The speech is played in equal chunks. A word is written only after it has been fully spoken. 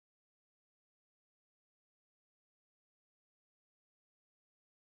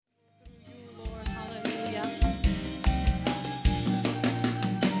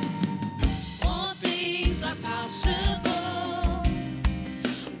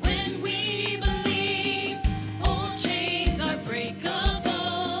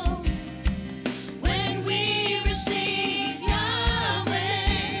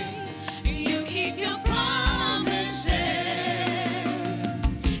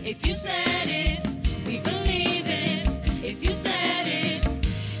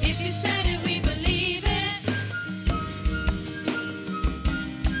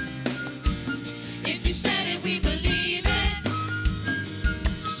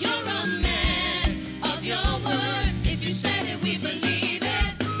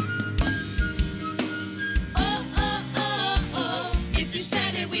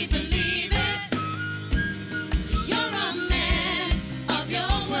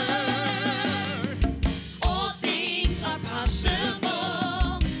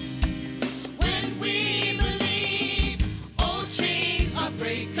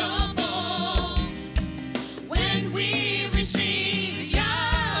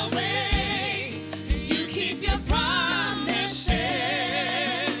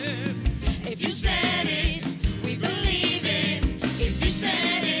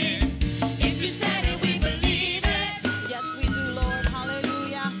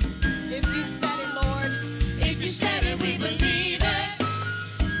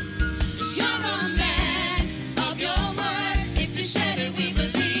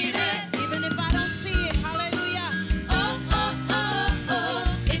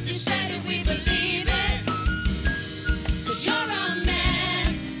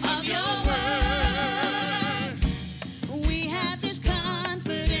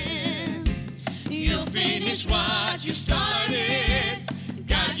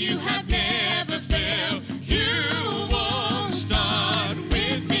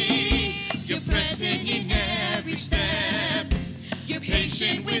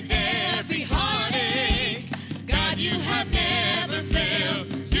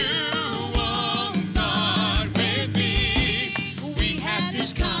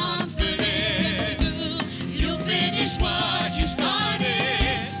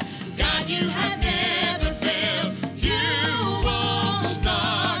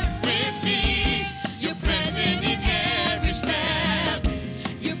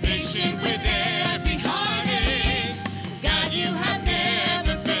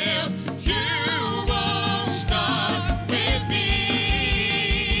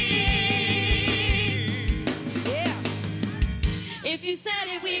you said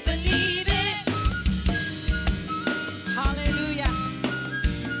it, we believe it. Hallelujah.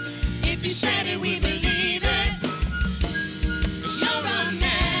 If you said it, we believe it. 'Cause you're a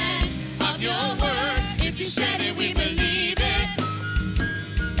man of your word. If you said it, we believe it.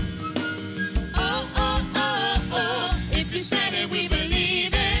 Oh, oh, oh, oh. If you said it, we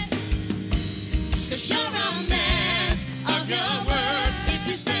believe it. 'Cause you're a man of your word. If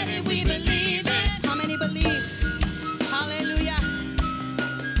you said it, we believe it. How many believe? Hallelujah.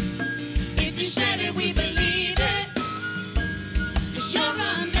 If you said it, we believe it. 'Cause you're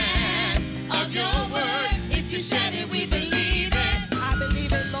a man of your word. If you said it, we believe it. I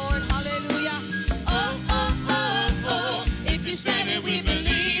believe it, Lord. Hallelujah. Oh, oh, oh, oh. If you said it, we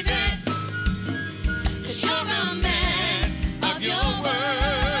believe it. 'Cause you're a man of your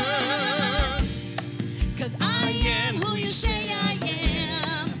word. 'Cause I am who you say I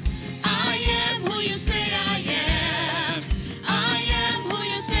am. I am who you say I am. I am who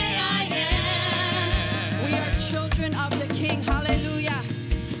you say I am. We are children of the King. Hallelujah.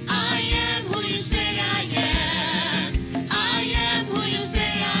 I am who you say I am. I am who you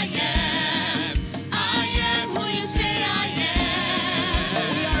say I am. I am who you say I am.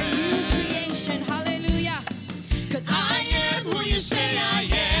 We are a new creation. Hallelujah. 'Cause I am who you say I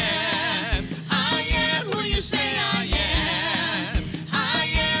am. I am who you say I am. I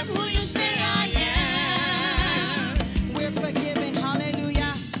am who you say I am. We're forgiven.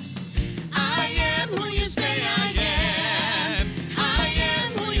 Hallelujah. I am who you say I am. I am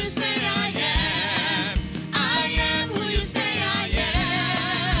who you say I am. I am who you say I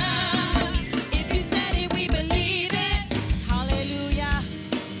am. If you said it, we believe it. Hallelujah.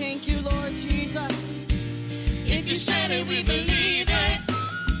 Thank you, Lord Jesus. If you said it, we believe it.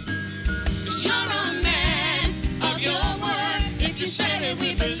 'Cause you're a man of your word. If you said it, we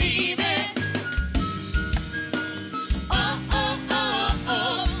believe it. Oh, oh, oh,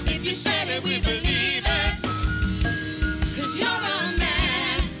 oh. If you said it, we believe it. 'Cause you're a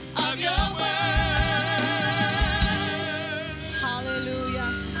man of your word. Hallelujah.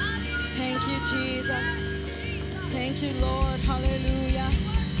 Thank you, Jesus. Thank you, Lord. Hallelujah.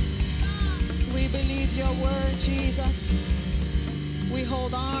 We believe your word, Jesus. We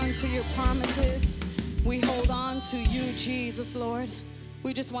hold on to your promises. We hold on to you, Jesus, Lord.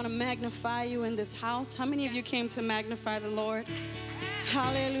 We just want to magnify you in this house. How many of you came to magnify the Lord?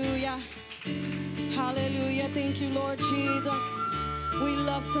 Hallelujah. Hallelujah. Thank you, Lord Jesus. We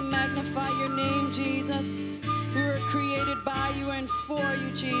love to magnify your name, Jesus. We were created by you and for you,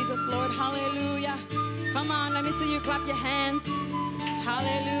 Jesus, Lord. Hallelujah. Come on, let me see you clap your hands.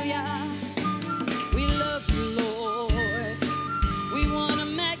 Hallelujah. We love you, Lord. We want to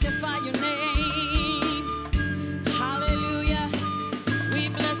magnify your name. Hallelujah. We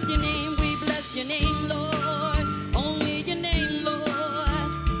bless your name. We bless your name, Lord. Only your name, Lord.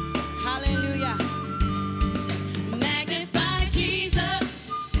 Hallelujah. Magnify Jesus.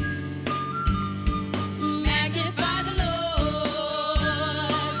 Magnify the Lord.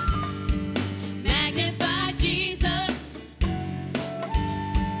 Magnify Jesus.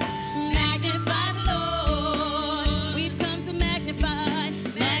 Magnify the Lord. We've come to magnify.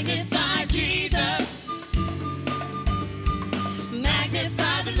 Magnify Jesus.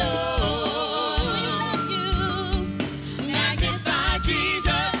 Magnify the Lord. We love you. Magnify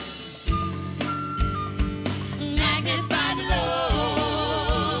Jesus. Magnify the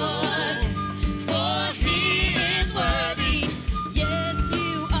Lord. For he is worthy. Yes,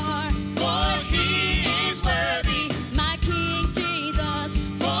 you are. For he is worthy. My King Jesus.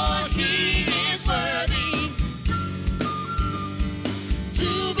 For he is worthy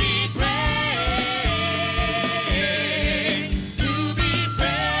to be praised. To be praised.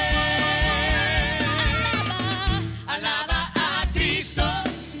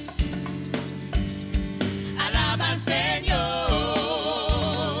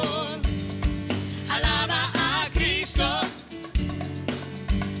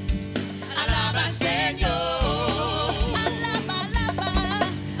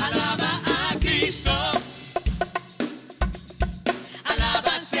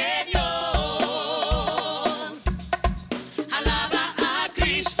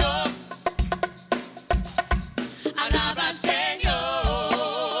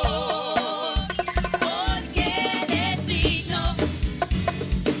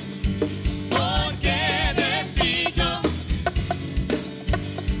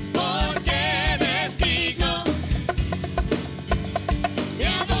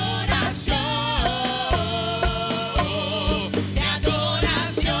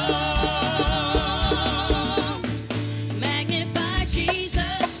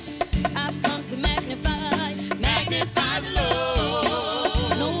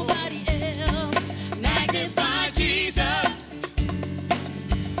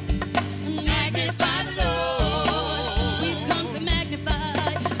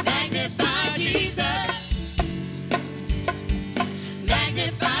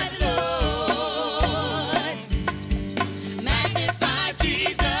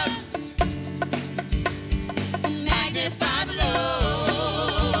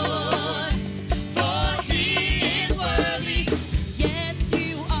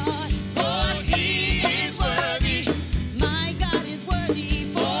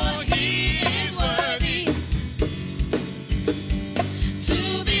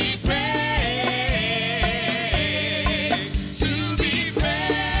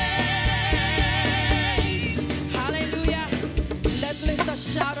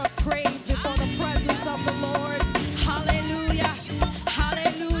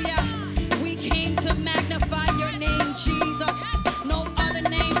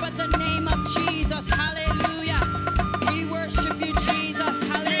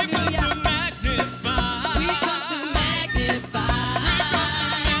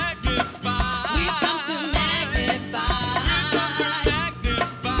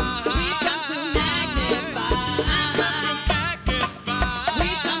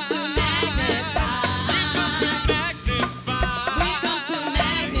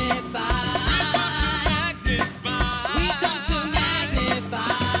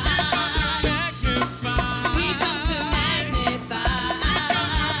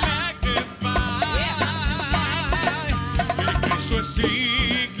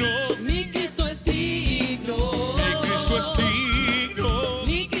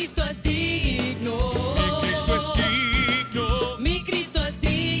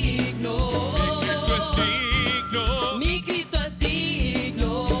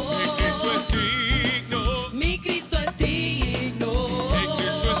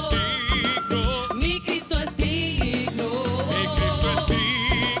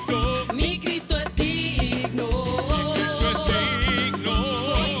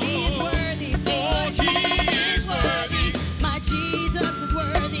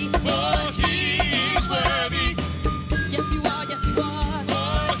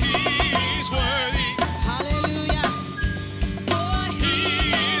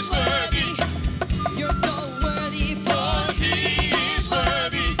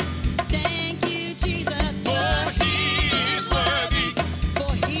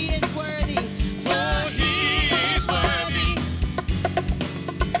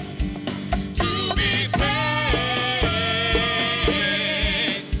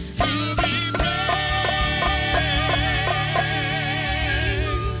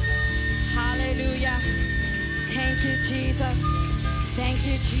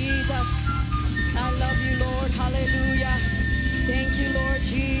 Jesus. I love you, Lord. Hallelujah. Thank you, Lord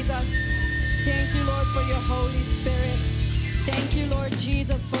Jesus. Thank you, Lord, for your Holy Spirit. Thank you, Lord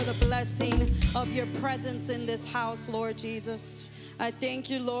Jesus, for the blessing of your presence in this house, Lord Jesus. I thank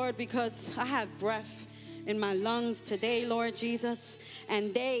you, Lord, because I have breath in my lungs today, Lord Jesus,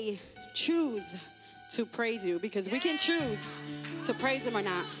 and they choose to praise you, because we can choose to praise him or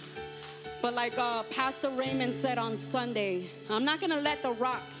not. But like Pastor Raymond said on Sunday, I'm not going to let the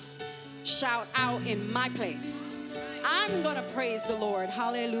rocks shout out in my place. I'm going to praise the Lord.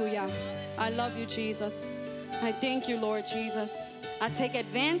 Hallelujah. I love you, Jesus. I thank you, Lord Jesus. I take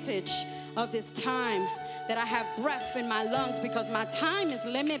advantage of this time that I have breath in my lungs, because my time is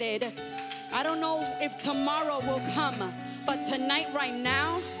limited. I don't know if tomorrow will come, but tonight, right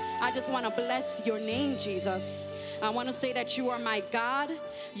now, I just want to bless your name, Jesus. I want to say that you are my God.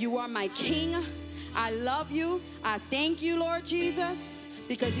 You are my King. I love you. I thank you, Lord Jesus,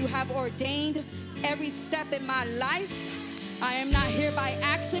 because you have ordained every step in my life. I am not here by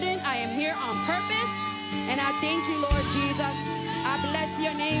accident. I am here on purpose. And I thank you, Lord Jesus. I bless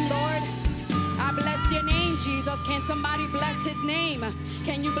your name, Lord. I bless your name, Jesus. Can somebody bless his name?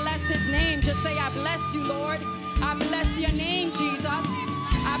 Can you bless his name? Just say, I bless you, Lord. I bless your name, Jesus.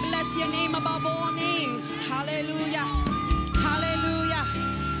 I bless your name above all names. Hallelujah. Hallelujah.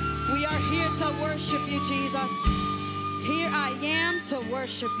 We are here to worship you, Jesus. Here I am to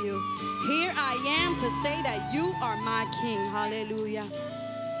worship you. Here I am to say that you are my King. Hallelujah.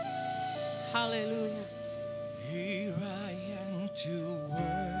 Hallelujah. Here I am to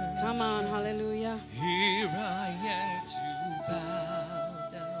worship. Come on, hallelujah. Here I am to bow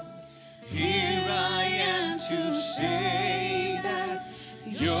down. Here I am to say that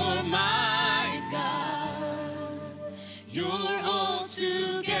you're my God. You're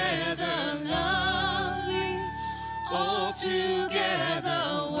altogether lovely, altogether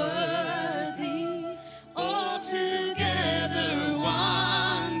worthy, altogether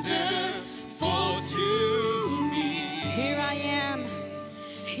wonderful to me. Here I am.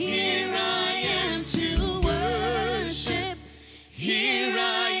 Here I am to worship. Here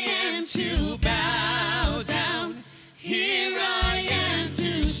I am to bow down. Here I am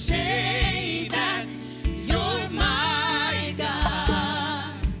to say that you're my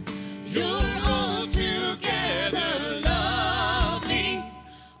God. You're altogether lovely,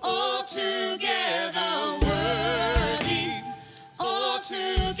 altogether worthy,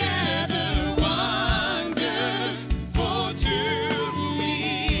 altogether wonderful to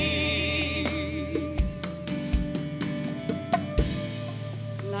me.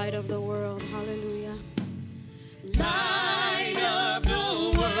 Light of the world, hallelujah. Light of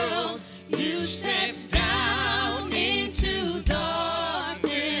the world, you stepped down into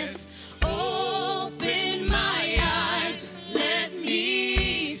darkness. Open my eyes, let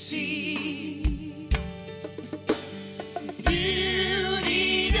me see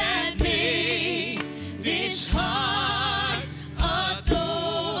beauty that made this heart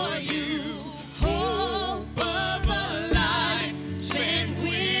adore you. Hope of a life spent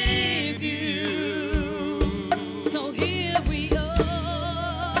with you. So here we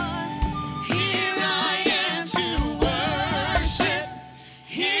are. Here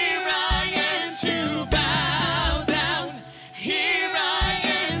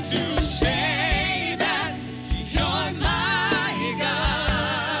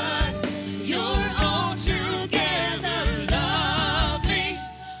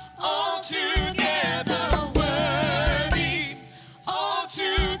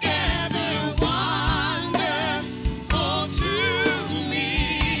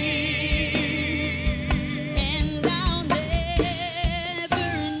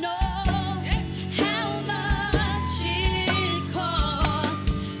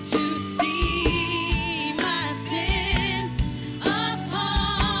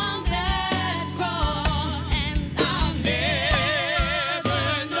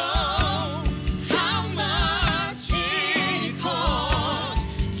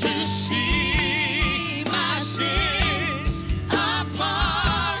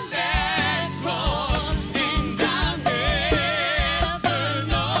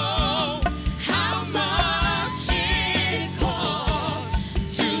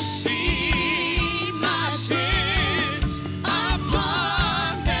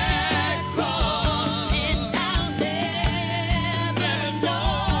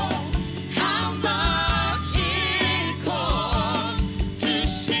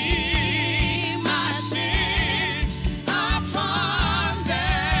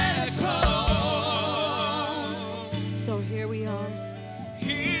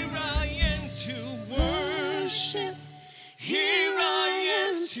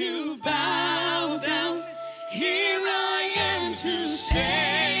to bow down. Here I am to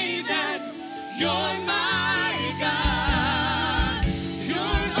say that you're my God.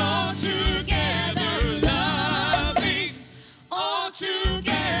 You're altogether loving,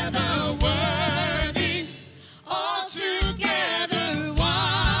 altogether worthy, altogether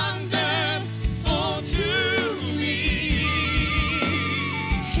wonderful to me.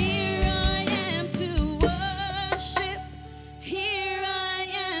 Here I am to worship. Here I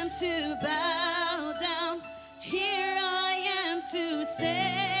am to bow down. Here I am to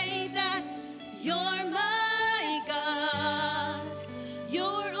say that you're my God.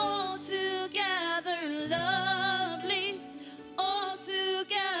 You're altogether lovely,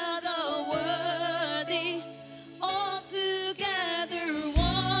 altogether worthy, altogether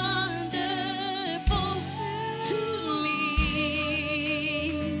wonderful to me.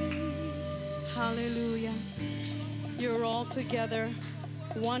 Hallelujah. You're altogether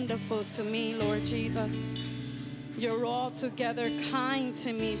wonderful to me, Lord Jesus. You're altogether kind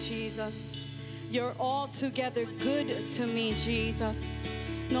to me, Jesus. You're altogether good to me, Jesus.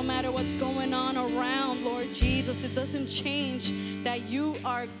 No matter what's going on around, Lord Jesus, it doesn't change that you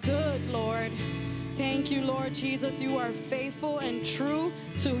are good, Lord. Thank you, Lord Jesus. You are faithful and true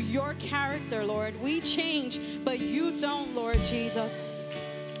to your character, Lord. We change, but you don't, Lord Jesus.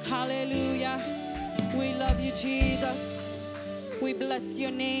 Hallelujah. We love you, Jesus. We bless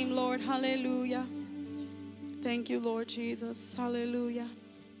your name, Lord. Hallelujah. Thank you, Lord Jesus. Hallelujah.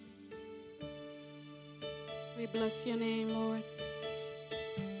 We bless your name, Lord.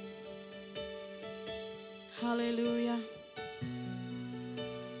 Hallelujah.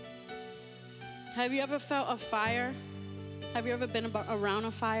 Have you ever felt a fire? Have you ever been around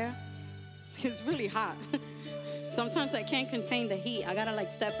a fire? It's really hot. Sometimes I can't contain the heat. I gotta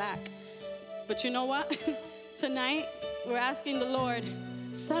step back. But you know what? Tonight, we're asking the Lord,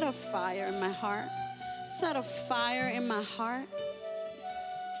 set a fire in my heart. Set a fire in my heart.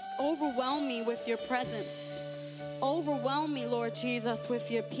 Overwhelm me with your presence. Overwhelm me, Lord Jesus, with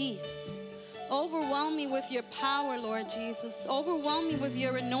your peace. Overwhelm me with your power, Lord Jesus. Overwhelm me with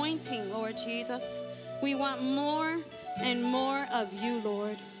your anointing, Lord Jesus. We want more and more of you,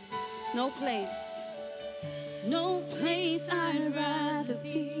 Lord. No place I'd rather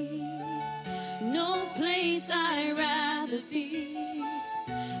be. No place I'd rather be.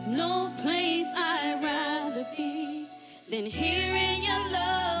 No place I'd rather be than here in your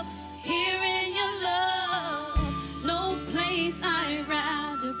love, here in your love. No place I'd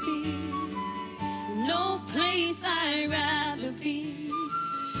rather be. No place I'd rather be.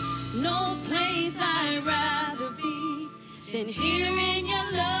 No place I'd rather be than here in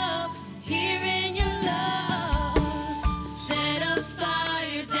your love, here in your love. Set a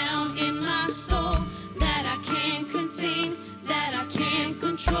fire down in my soul that I can't contain, that I can't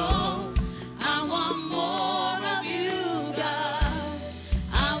control. I want more of you, God.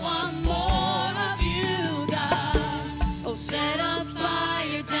 I want more of you, God. Oh, set a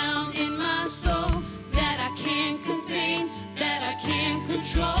fire down in my soul that I can't contain, that I can't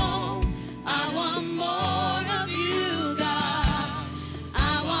control. I want more of you, God.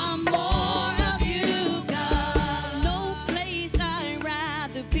 I want more of you, God. No place I'd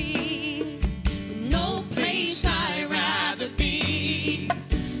rather be. No place I'd rather be.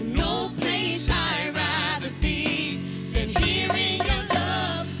 No place I'd rather be than here in your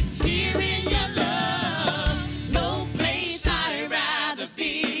love, here in your love. No place I'd rather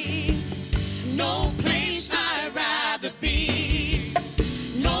be. No place I'd rather be.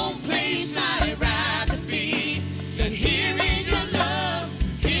 No place I'd rather be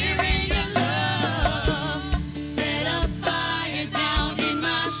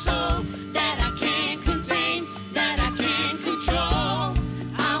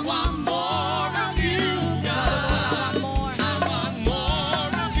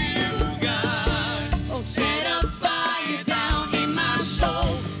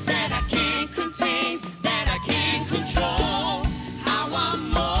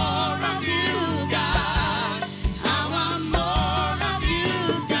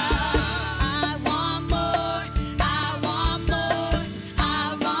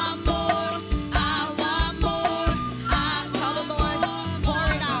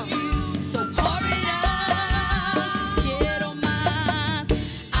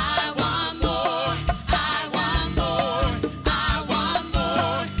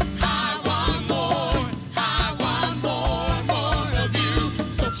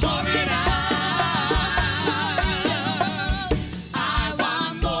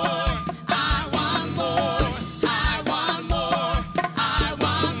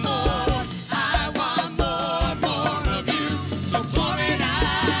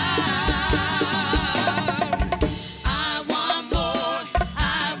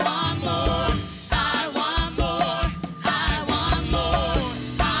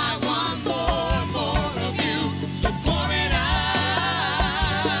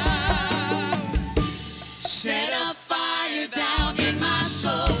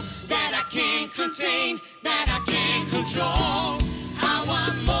that I can't control. I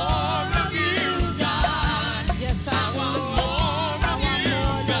want more of you, God. Yes, I I do, want Lord. more I of want you,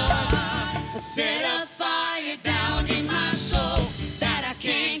 more, God. Lord. Set a fire down in my soul that I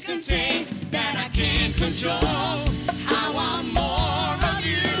can't contain, that I can't control. I want more of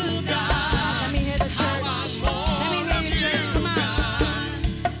you, God. Let me hear the I church. want more Let me hear of you, church. you, Come on. God.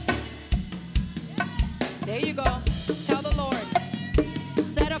 There you go. Tell the Lord.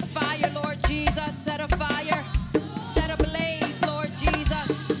 Set a fire, Lord Jesus. Set a fire. Set a blaze, Lord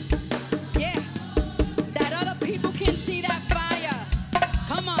Jesus. Yeah. That other people can see that fire.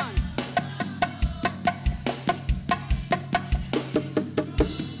 Come on.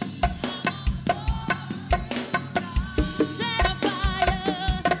 Set a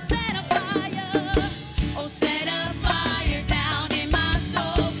fire, set a fire. Oh, set a fire down in my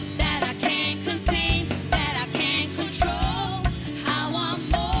soul that I can't contain, that I can't control. I want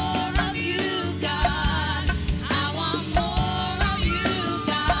more of you, God. I want more of you,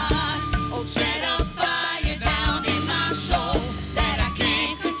 God. Oh, set a fire down in my soul that I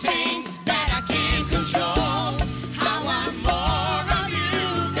can't contain, that I can't control. I want more of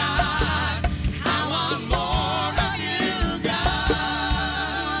you, God. I want more of you, God.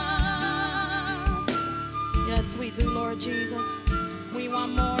 Yes, we do, Lord Jesus. We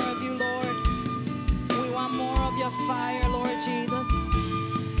want more of you, Lord. We want more of your fire, Lord Jesus.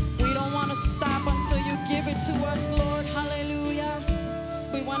 We don't want to stop until you give it to us, Lord. Hallelujah.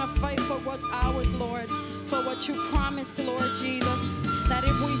 We want to fight for what's ours, Lord. For what you promised, Lord Jesus. That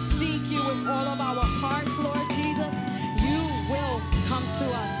if we seek you with all of our hearts, Lord Jesus, you will come to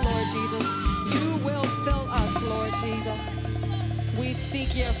us, Lord Jesus. You will fill us, Lord Jesus. We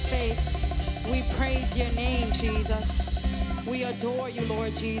seek your face. We praise your name, Jesus. We adore you,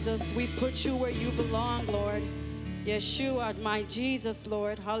 Lord Jesus. We put you where you belong, Lord. Yeshua, my Jesus,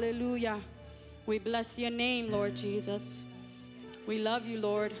 Lord. Hallelujah. We bless your name, Lord Jesus. We love you,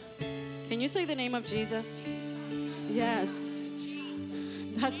 Lord. Can you say the name of Jesus? Yes.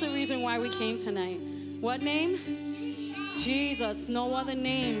 That's the reason why we came tonight. What name? Jesus. No other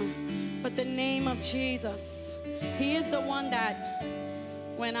name but the name of Jesus. He is the one that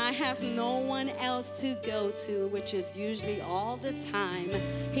when I have no one else to go to, which is usually all the time,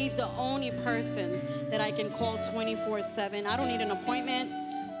 he's the only person that I can call 24/7. I don't need an appointment.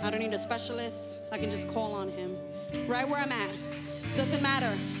 I don't need a specialist. I can just call on him right where I'm at. Doesn't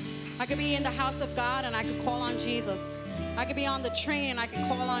matter. I could be in the house of God and I could call on Jesus. I could be on the train and I could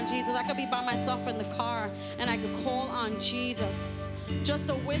call on Jesus. I could be by myself in the car and I could call on Jesus. Just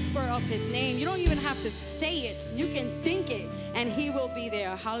a whisper of his name. You don't even have to say it. You can think it and he will be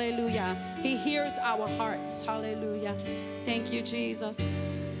there. Hallelujah. He hears our hearts. Hallelujah. Thank you,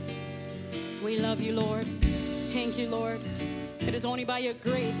 Jesus. We love you, Lord. Thank you, Lord. It is only by your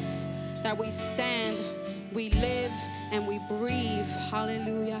grace that we stand, we live, and we breathe.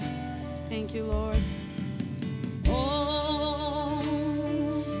 Hallelujah. Thank you, Lord.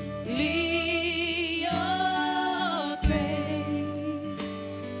 Only your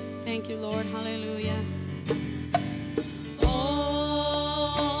grace. Thank you, Lord. Hallelujah.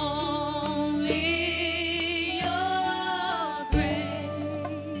 Only your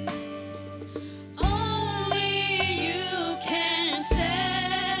grace. Only you can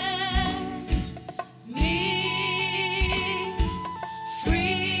set me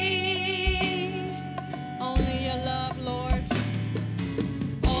free.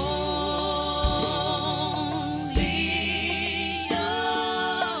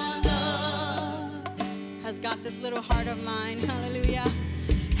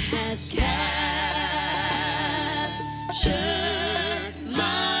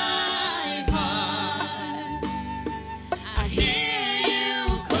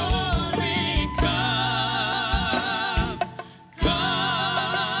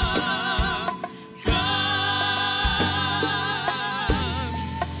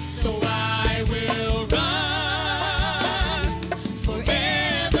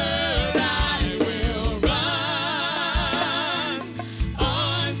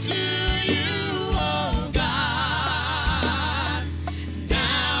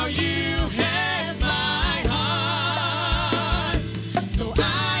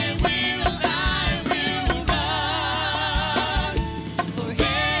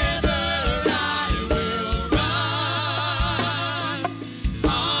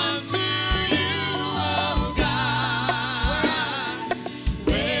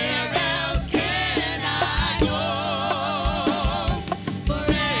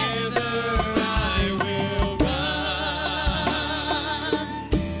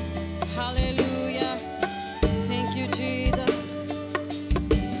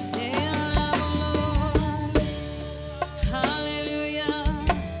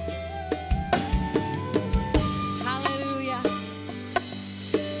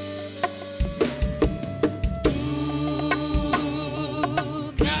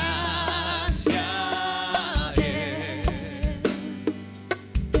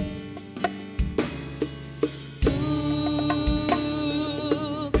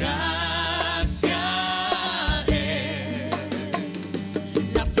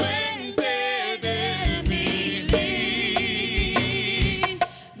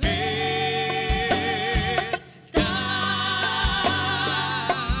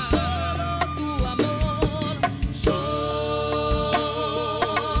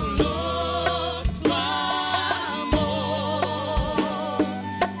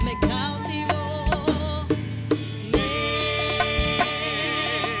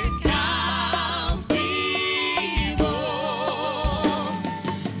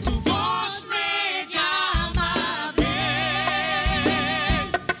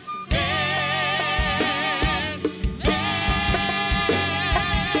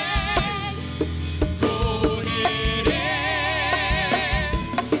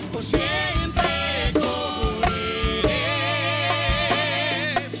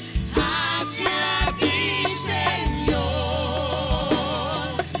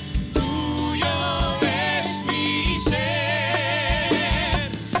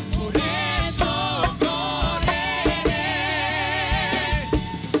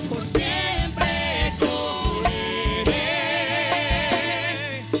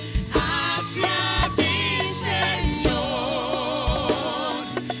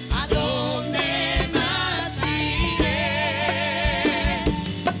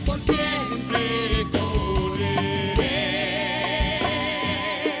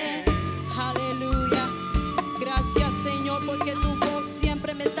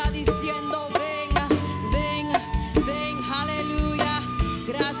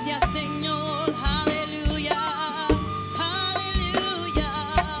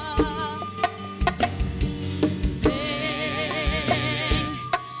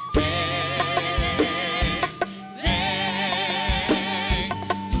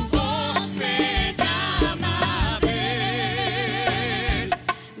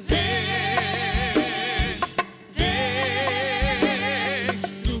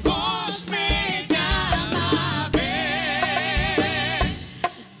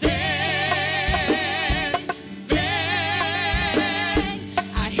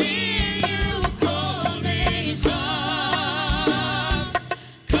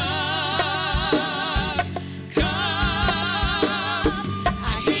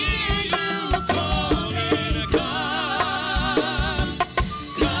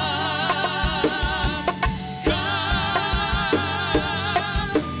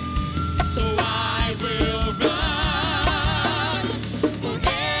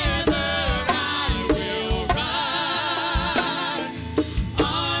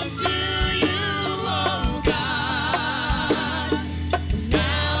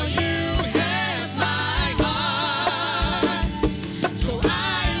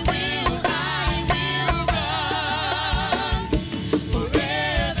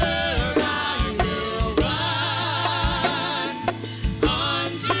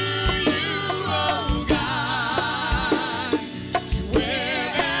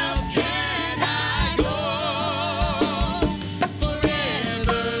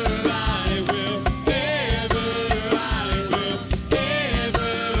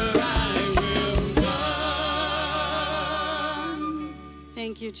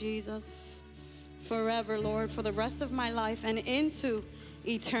 Jesus. Forever, Lord, for the rest of my life and into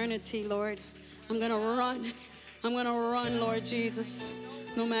eternity, Lord. I'm going to run. I'm going to run, Lord Jesus.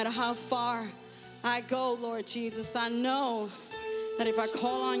 No matter how far I go, Lord Jesus, I know that if I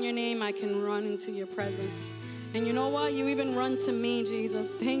call on your name, I can run into your presence. And you know what? You even run to me,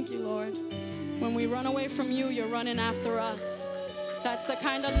 Jesus. Thank you, Lord. When we run away from you, you're running after us. That's the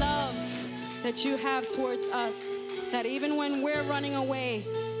kind of love that you have towards us, that even when we're running away,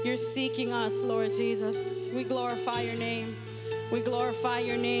 you're seeking us, Lord Jesus. We glorify your name. We glorify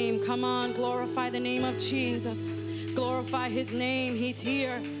your name. Come on, glorify the name of Jesus. Glorify his name. He's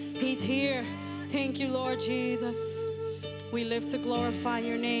here. He's here. Thank you, Lord Jesus. We live to glorify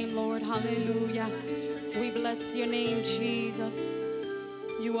your name, Lord. Hallelujah. We bless your name, Jesus.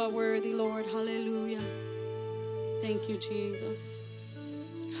 You are worthy, Lord. Hallelujah. Thank you, Jesus.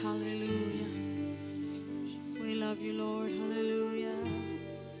 Hallelujah. We love you, Lord. Hallelujah.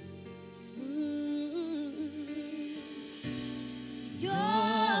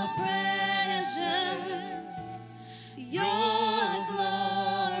 Your presence, your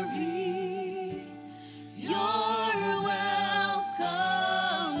glory, you're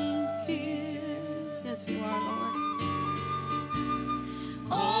welcome here. Yes, you are, Lord.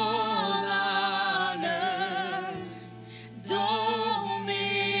 All honor,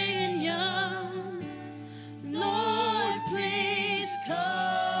 dominion, Lord, please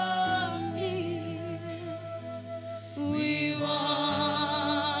come here. We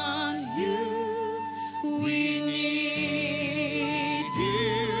want you, we need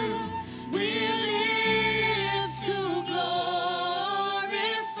you, we live to glorify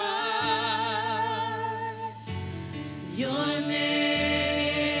your name.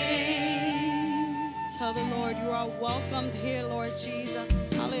 Tell the Lord you are welcomed here, Lord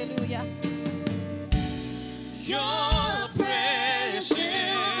Jesus. Hallelujah. Your presence,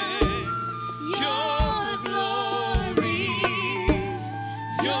 your glory,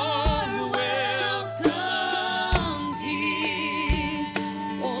 you're welcome here.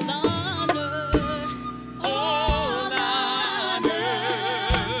 All honor, All honor,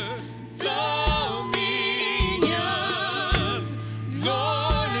 dominion,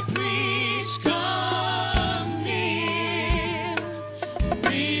 Lord, please come near.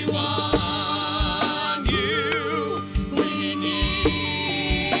 We want you,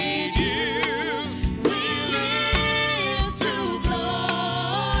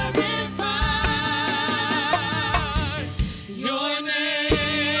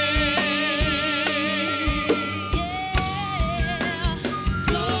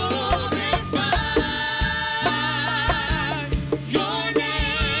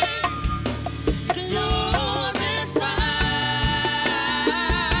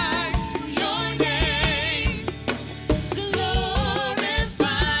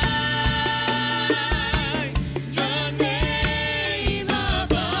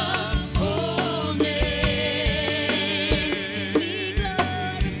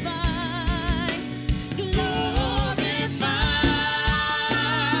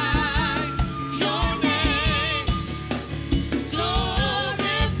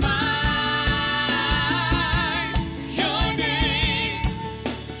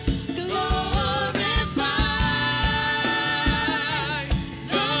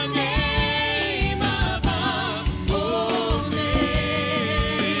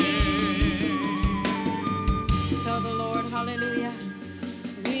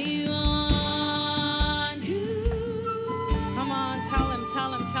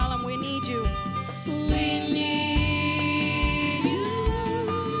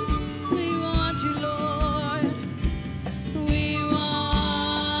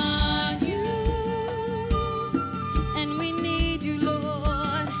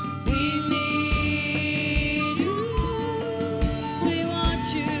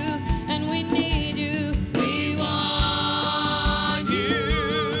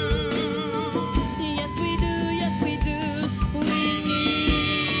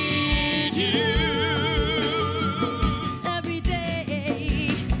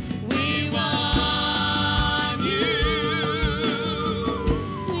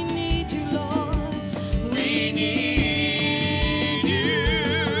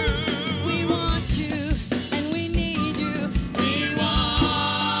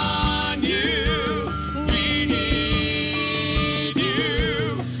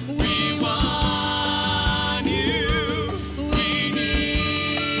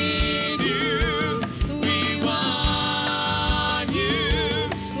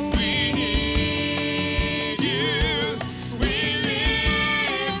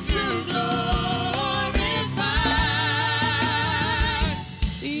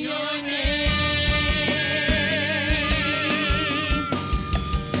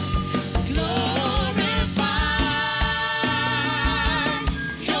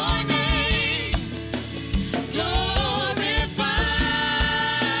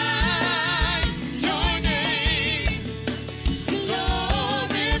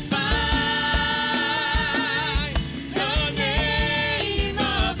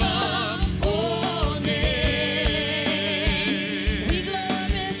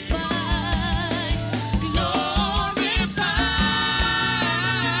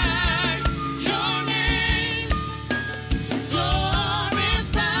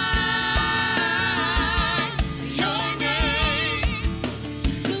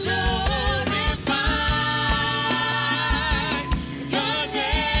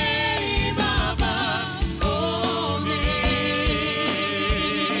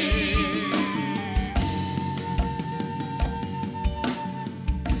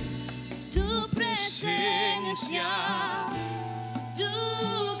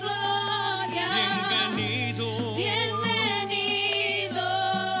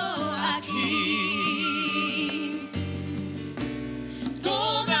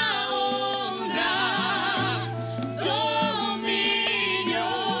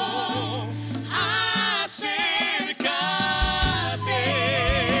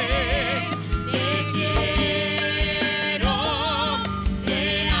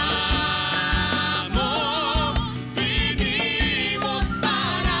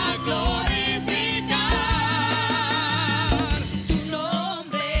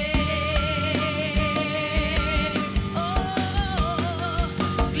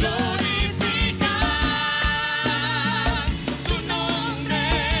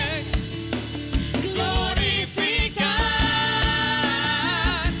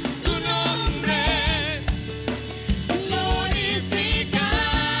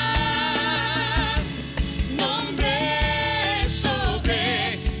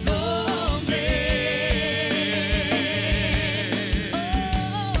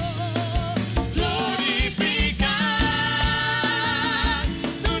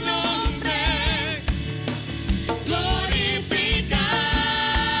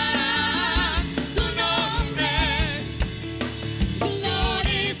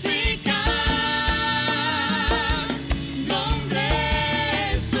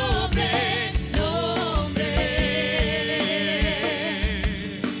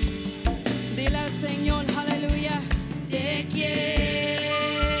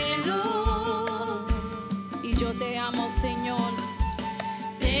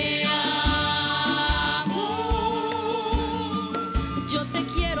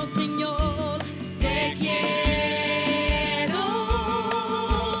 quiero, Señor. te quiero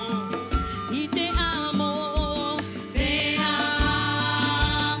Y te amo. te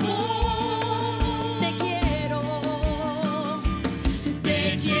amo Te quiero.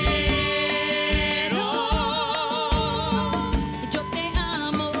 te quiero Yo te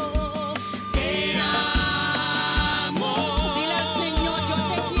amo. te amo Dile al Señor, yo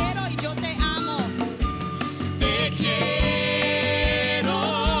te quiero y yo te amo. te quiero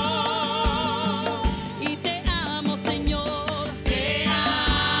Y te amo, Señor. te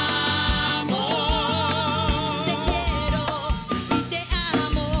amo Te quiero y te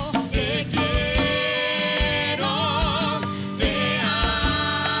amo. te quiero te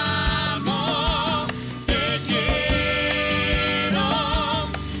amo te quiero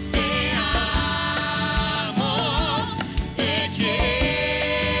te amo te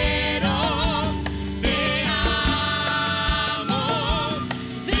quiero te amo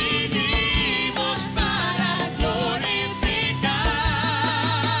vivimos para glorificar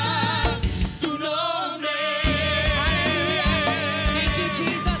tu nombre. Thank you,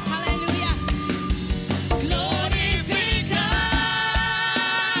 Jesus. Hallelujah. Glorificar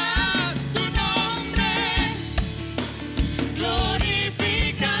tu nombre,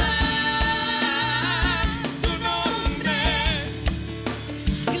 glorificar tu nombre,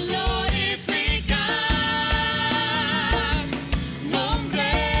 glorificar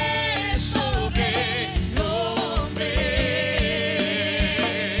nombre sobre nombre.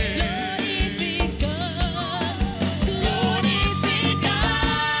 Glorificar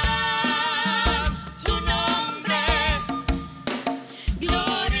tu nombre,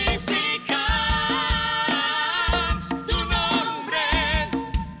 glorificar tu nombre,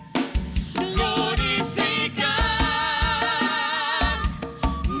 glorificar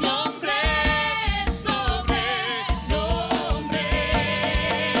nombre sobre nombre.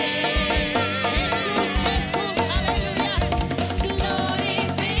 Jesús, aleluya.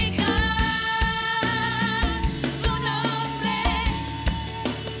 Glorificar tu nombre,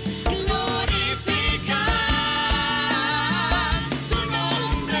 glorificar tu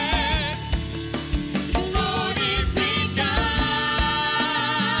nombre, glorificar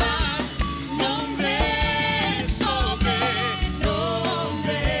nombre sobre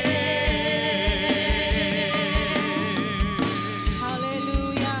nombre.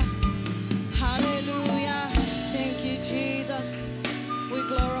 Hallelujah. Hallelujah. Thank you, Jesus. We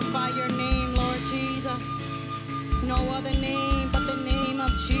glorify your name, Lord Jesus. No other name but the name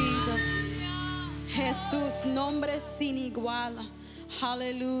of Jesus. Jesús, nombre sin igual.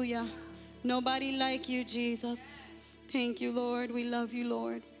 Hallelujah. Nobody like you, Jesus. Thank you, Lord. We love you,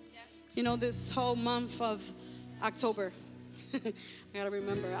 Lord. You know, this whole month of October, I gotta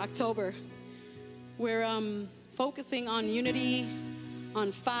remember, October, we're focusing on unity,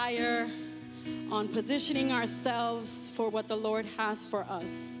 on fire, on positioning ourselves for what the Lord has for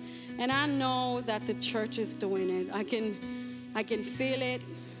us. And I know that the church is doing it. I can feel it.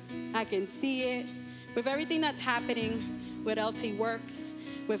 I can see it. With everything that's happening with LT Works,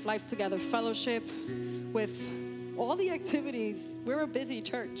 with Life Together Fellowship, with all the activities. We're a busy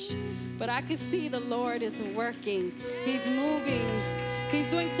church, but I can see the Lord is working. He's moving. He's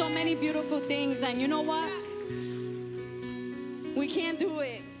doing so many beautiful things. And you know what? We can't do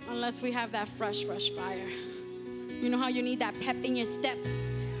it unless we have that fresh fire. You know how you need that pep in your step?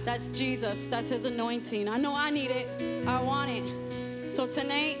 That's Jesus. That's his anointing. I know I need it. I want it. So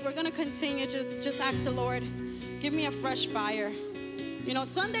tonight, we're going to continue to just ask the Lord, give me a fresh fire. You know,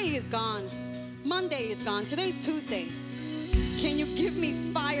 Sunday is gone. Monday is gone. Today's Tuesday. Can you give me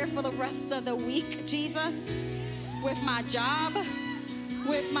fire for the rest of the week, Jesus? With my job,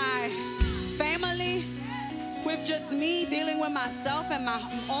 with my family, with just me dealing with myself and my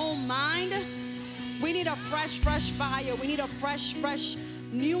own mind. We need a fresh fire. We need a fresh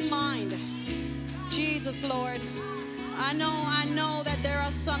new mind. Jesus, Lord. I know that there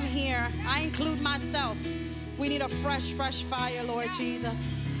are some here. I include myself. We need a fresh fire, Lord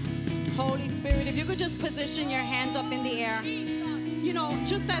Jesus. Holy Spirit, if you could just position your hands up in the air. You know,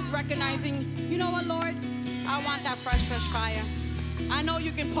 just as recognizing, you know what, Lord? I want that fresh fire. I know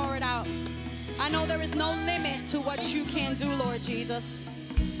you can pour it out. I know there is no limit to what you can do, Lord Jesus.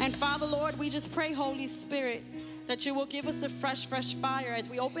 And Father, Lord, we just pray, Holy Spirit, that you will give us a fresh fire as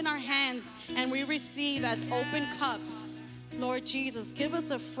we open our hands and we receive as open cups. Lord Jesus, give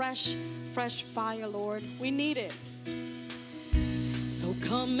us a fresh fire, Lord. We need it. So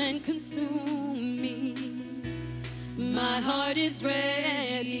come and consume me. My heart is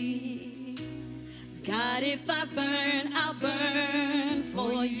ready. God, if I burn, I'll burn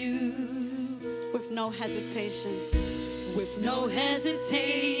for you. With no hesitation. with no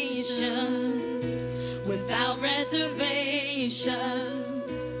hesitation, without reservations.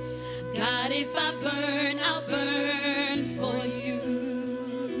 God, if I burn, I'll burn for you.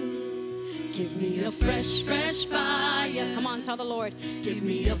 Give me a fresh, fresh fire. Come on, tell the Lord. Give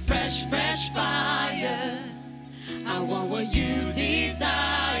me a fresh, fresh fire. I want what you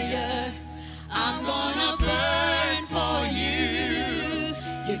desire. I'm gonna burn for you.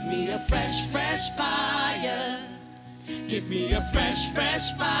 Give me a fresh, fresh fire. Give me a fresh,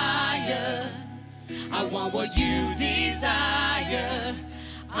 fresh fire. I want what you desire.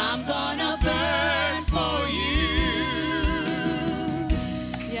 I'm gonna burn for you.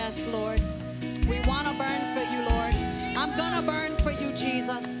 Yes, Lord. We want to burn for you, Lord. I'm gonna burn for you,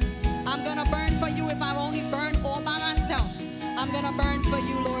 Jesus. I'm gonna burn for you. If I only burn all by myself, I'm gonna burn for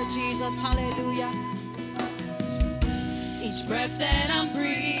you, Lord Jesus. Hallelujah. Each breath that I'm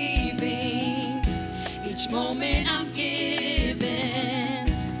breathing, each moment I'm giving,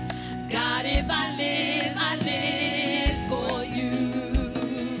 God, if I live for you.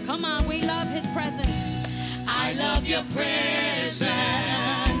 Come on, we love his presence. I love your presence.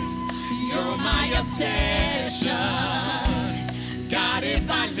 You're my obsession. God, if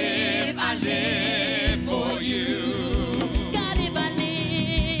I live for you. God, if I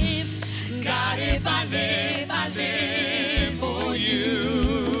live. God, if I live for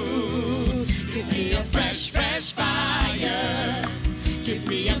you. Give me a fresh, fresh fire. Give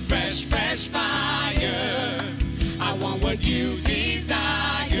me a fresh, fresh fire. I want what you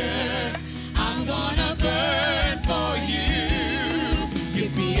desire. I'm gonna burn for you.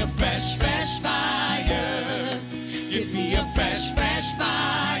 Give me a fresh, fresh fire. Give me a fresh, fresh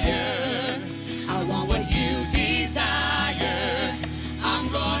fire. I want what you desire. I'm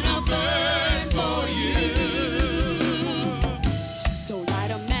gonna burn for you. So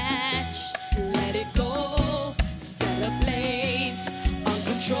light a match, let it go, set a blaze,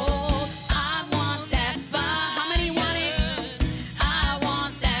 uncontrolled. I want that fire. How many want it? I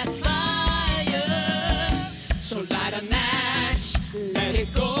want that fire. So light a match, let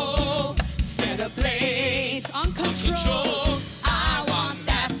it go, set a blaze, uncontrolled. I want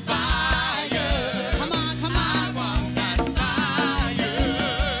that fire. Come on, come on. I want that fire.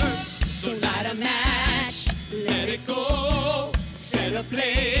 So light a match, let it go, set a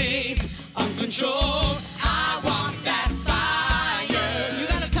blaze, uncontrolled. I want that fire. You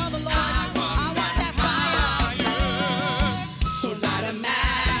gotta tell the Lord, I want that fire. So light a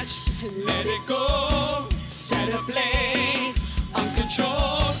match, let it go, set a blaze,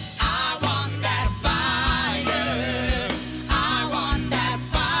 uncontrolled. I want that fire. I want that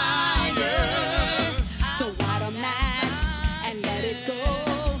fire. So light a match and let it go.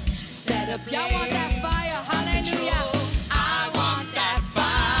 Set a blaze. Y'all want that fire? Hallelujah. I want that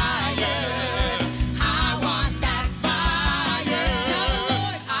fire. I want that fire. Tell the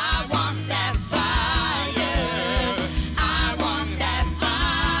Lord, I want that fire. I want that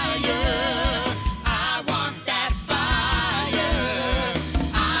fire. I want that fire.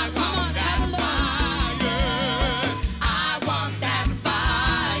 I want that fire. I want that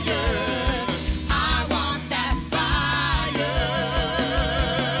fire. I want that fire.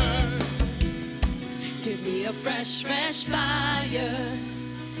 Give me a fresh, fresh fire.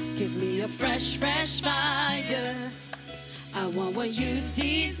 Give me a fresh, fresh fire. I want what you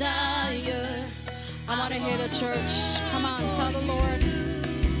desire. I want to hear the church. Come on, tell the Lord.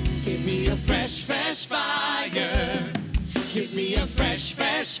 Give me a fresh, fresh fire. Give me a fresh,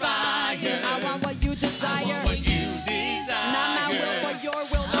 fresh fire. I want what you desire. I want what you desire. Not my will, but your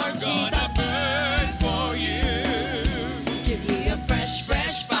will, Lord Jesus. I'm gonna burn for you. Give me a fresh,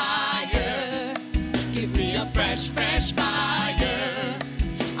 fresh fire. Give me a fresh, fresh fire.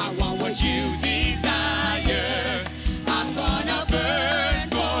 I want what you desire. I'm gonna burn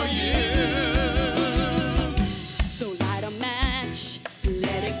for you. So light a match,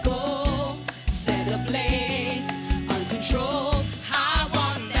 let it go, set a blaze, uncontrolled. I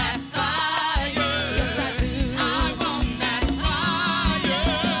want that fire. Yes, I do. I want that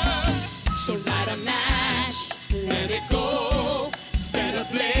fire. So light a match, let it go, set a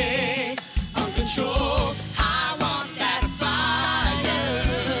blaze, uncontrolled. I want that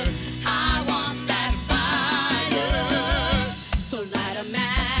fire. I want that fire. So light a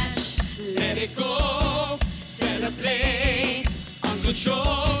match, let it go, set a blaze,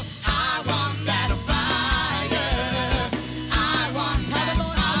 uncontrolled. I want that fire. I want that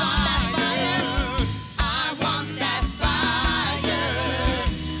fire. I want that fire.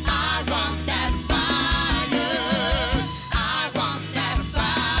 I want that fire. I want that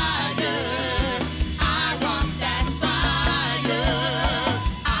fire. I want that fire.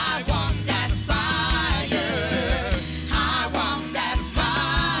 I want that fire. I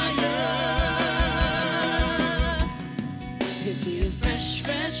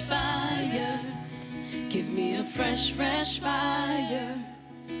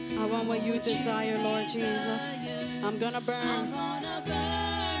desire, Lord Jesus. I'm gonna burn.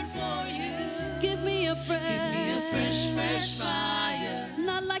 For you. Give me a Give me a fresh, fresh fire.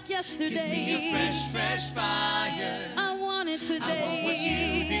 not like yesterday. Give me a fresh fire. I want it today. I want what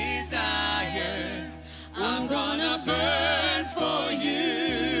you desire. I'm gonna burn for you.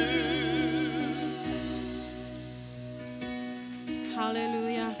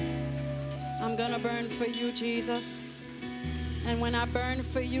 Hallelujah. I'm gonna burn for you, Jesus. And when I burn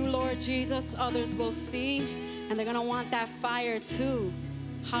for you, Lord Jesus, others will see and they're gonna want that fire too.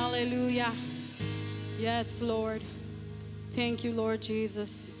 Hallelujah. Yes, Lord. Thank you, Lord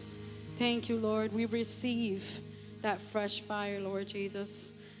Jesus. Thank you, Lord. We receive that fresh fire, Lord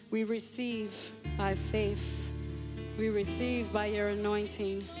Jesus. We receive by faith. We receive by your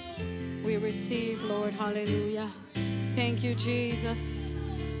anointing. We receive, Lord. Hallelujah. Thank you, Jesus.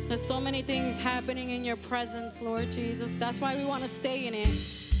 There's so many things happening in your presence, Lord Jesus. That's why we want to stay in it.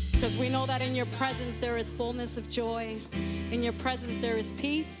 Because we know that in your presence there is fullness of joy. In your presence there is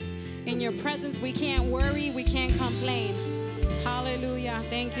peace. In your presence we can't worry, we can't complain. Hallelujah.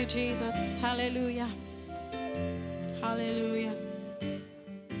 Thank you, Jesus. Hallelujah. Hallelujah.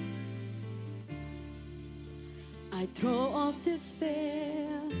 I throw off despair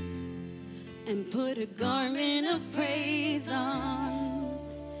and put a garment of praise on.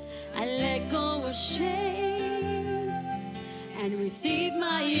 I let go of shame and receive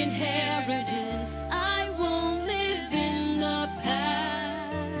my inheritance. I won't live in the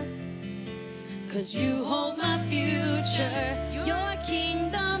past, 'cause you hold my future, your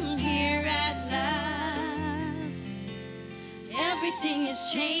kingdom here at last. Everything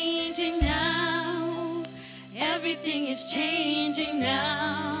is changing now. Everything is changing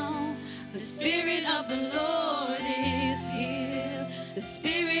now. The Spirit of the Lord is here. The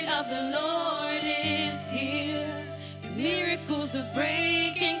Spirit of the Lord is here. Your miracles are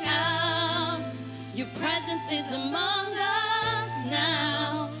breaking out. Your presence is among us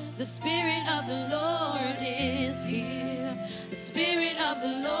now. The Spirit of the Lord is here. The Spirit of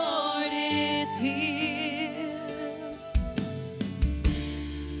the Lord is here.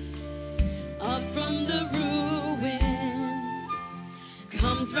 Up from the ruins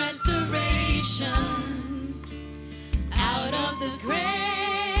comes restoration. Out of the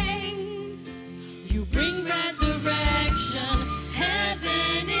grave, you bring resurrection.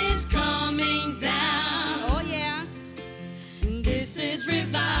 Heaven is coming down. Oh yeah. This is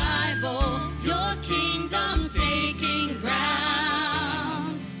revival. Your kingdom taking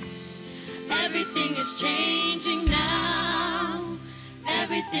ground. Everything is changing now.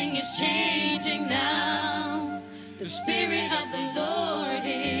 Everything is changing now. The Spirit of the Lord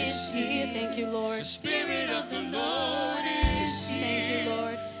is here. Thank you, Lord. The Spirit of the Lord is here. Thank you,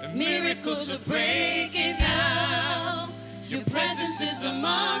 Lord. Miracles are breaking out. Your presence is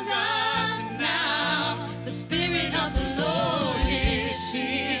among us now. The Spirit of the Lord is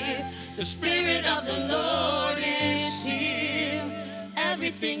here. The Spirit of the Lord is here.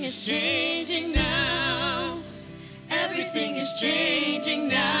 Everything is changing now. Everything is changing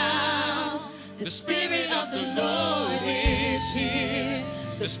now. The Spirit of the Lord is here.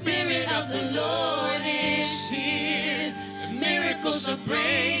 The Spirit of the Lord is here. The miracles are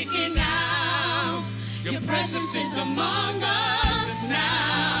breaking out. Your presence is among us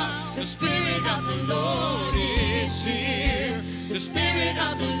now. The Spirit of the Lord is here. The Spirit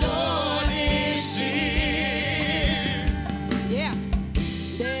of the Lord is here. Yeah.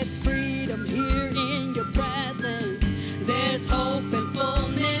 There's freedom here in your presence. There's hope and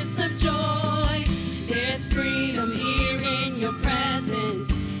fullness of joy. There's freedom here in your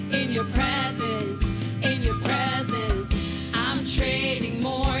presence. In your presence. In your presence. I'm trading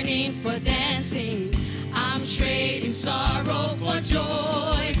mourning for dancing. I'm trading sorrow for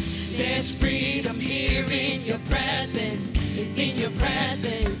joy. There's freedom here in your presence. It's in your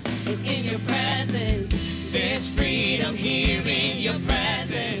presence. It's in your presence. There's freedom here in your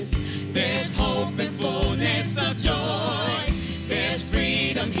presence. There's hope and fullness of joy. There's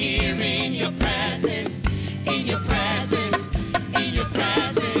freedom here in your presence. In your presence. In your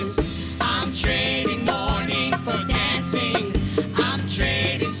presence. I'm trading mourning for dancing. I'm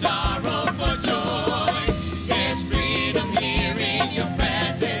trading sorrow for joy. There's freedom here in your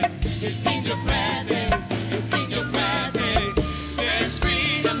presence. It's in your presence. It's in your presence. There's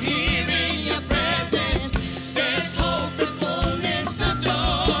freedom.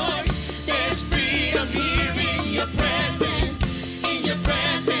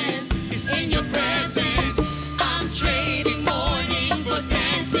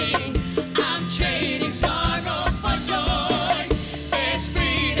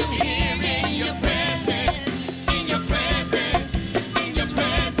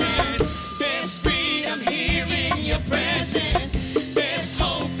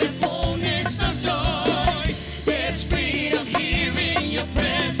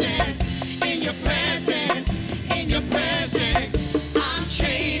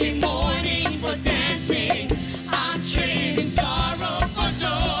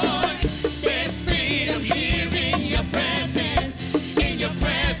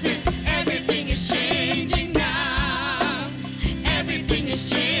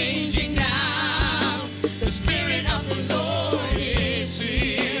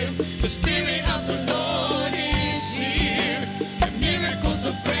 The Spirit of the Lord is here. And miracles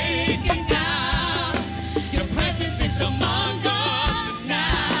are breaking out. Your presence is among us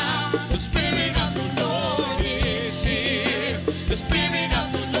now. The Spirit of the Lord is here. The Spirit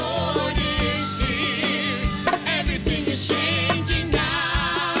of the Lord is here. Everything is changing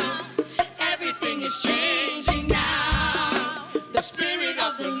now. Everything is changing now. The Spirit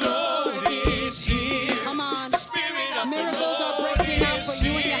of the Lord is here. Come on. The Spirit of the Miracles are Lord breaking out is for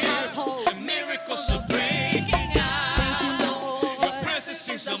you and your here. household. And miracles are breaking out. Your presence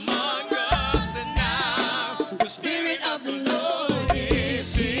is among us, and now the Spirit of the Lord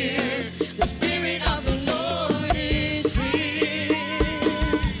is here. The Spirit of the Lord is here.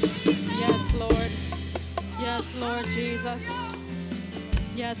 Yes, Lord. Yes, Lord Jesus.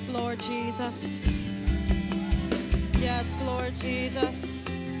 Yes, Lord Jesus. Yes, Lord Jesus.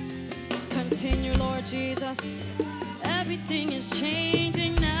 Continue, Lord Jesus. Everything is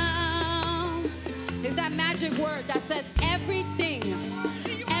changing now. Is that magic word that says everything?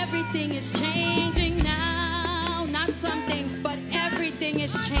 Everything is changing now. Not some things, but everything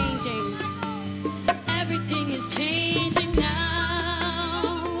is changing. Everything is changing now.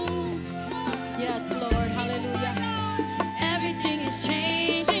 Yes, Lord. Hallelujah. Everything is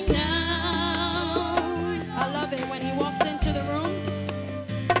changing now. I love it when he walks into the room.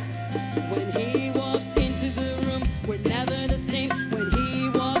 When he walks into the room, we're never the same. When he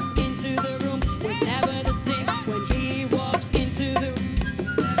walks into the room, we're never the same. When he walks into the room,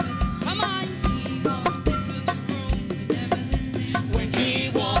 come on. When he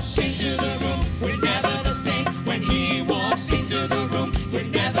walks into the room, we're never the same. When he walks into the room, we're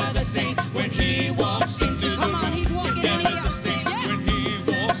never the same. When he walks into the Come on, room, he's we're walking in never here. the same. Yeah. When he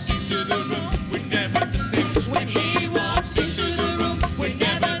walks into the room, we're never the same. When he walks into the room, we're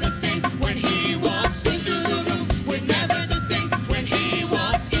never the same. When he walks into the room, we're never the same. When he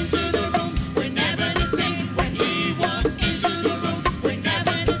walks into the room, we're never the same. When he walks into the room, we're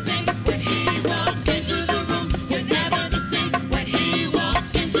never the same. When he walks into the room, we're never the same. When he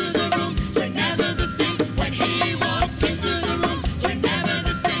walks into the room, we're never the same. When he walks into the room, we're never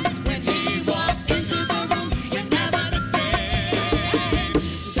the same. When he walks into the room, we're never the same.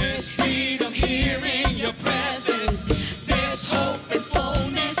 There's freedom here in your presence. There's hope and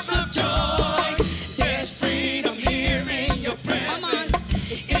fullness of joy. There's freedom here in your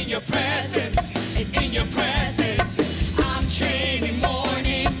presence. In your presence. In your presence. I'm trading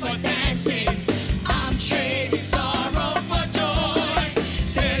mourning for dancing. I'm trading sorrow for joy.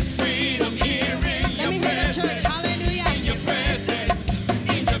 There's freedom here in Let your me hear the church. presence. Hallelujah. In your presence.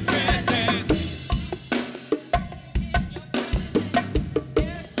 In your presence.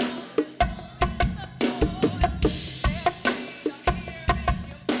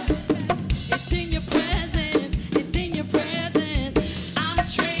 It's in your presence. It's in your presence. I'm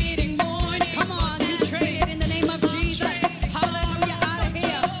trading mourning. Come on, you trade it in the name of Jesus. Hallelujah. Out of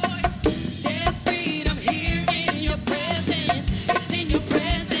here. There's freedom here in your presence. It's in your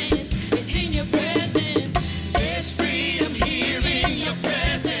presence. It's in your presence. There's freedom here in your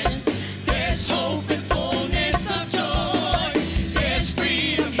presence. There's hope and fullness of joy. There's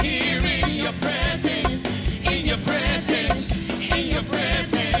freedom here in your presence. In your presence. In your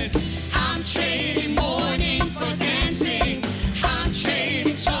presence. I'm trading mourning for dancing. I'm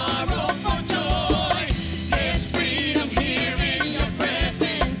trading sorrow for joy. There's freedom here in your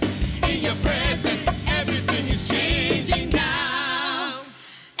presence. In your presence. Everything is changing now.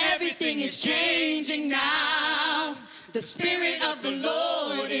 Everything is changing now. The Spirit of the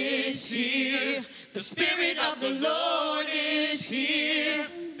Lord is here. The Spirit of the Lord is here.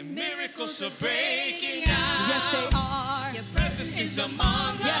 And miracles are breaking out. Yes, they are. Your presence is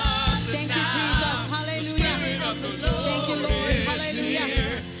among Yes. us. Thank you, now. Jesus. The Hallelujah. Spirit of the Lord Thank you, Lord. is Hallelujah.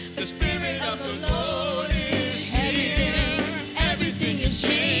 here. The Spirit of the Lord is here. Everything is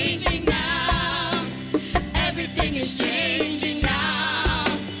changing now. Everything is changing now.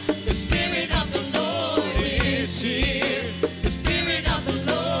 The Spirit of the Lord is here. The Spirit of the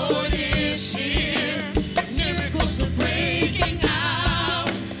Lord is here. Miracles are breaking out.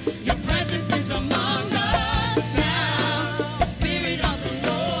 Your presence is among us now. The Spirit of the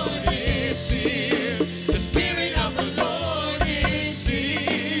Lord is here. The Spirit of the Lord is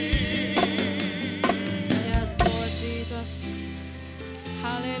here. Yes, Lord Jesus.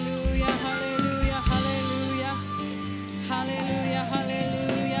 Hallelujah, hallelujah, hallelujah. Hallelujah,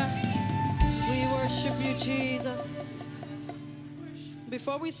 hallelujah. We worship you, Jesus.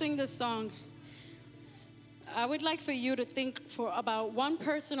 Before we sing this song, I would like for you to think for about one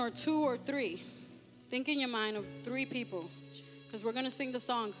person or two or three. Think in your mind of 3 people, because we're going to sing the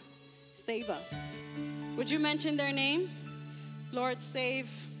song, Save Us. Would you mention their name? Lord, save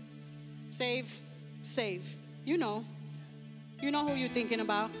Save, save. You know who you're thinking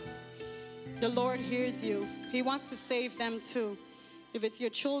about. The Lord hears you. He wants to save them too. If it's your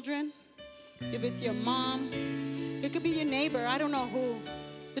children, if it's your mom, it could be your neighbor, I don't know who.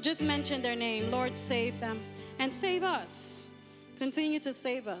 But just mention their name. Lord, save them. And save us. Continue to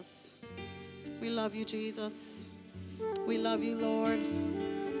save us. We love you, Jesus. We love you, Lord.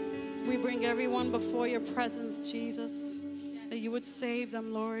 We bring everyone before your presence, Jesus, that you would save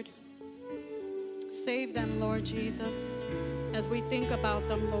them, Lord. Save them, Lord Jesus, as we think about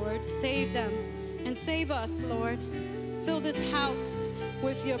them, Lord. Save them and save us, Lord. Fill this house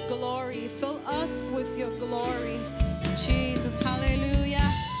with your glory. Fill us with your glory, Jesus. Hallelujah.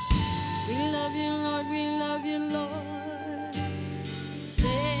 We love you, Lord. We love you, Lord.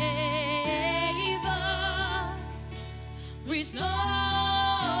 Save us. Restore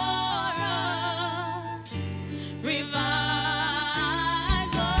us. Revive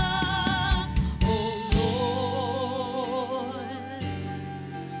us, oh Lord.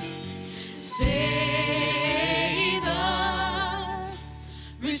 Save us.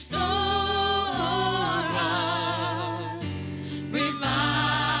 Restore us. Revive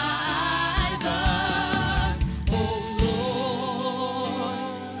us, oh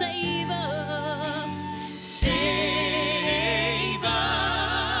Lord. Save us. Save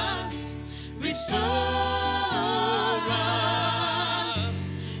us. Restore us.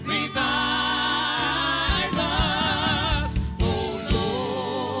 Revive us, oh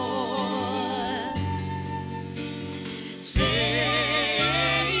Lord.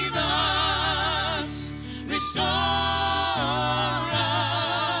 Save us. Restore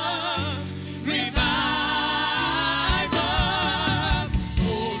us. Revive us, oh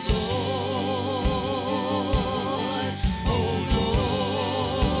Lord. Oh Lord.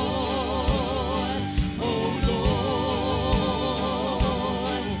 Oh Lord.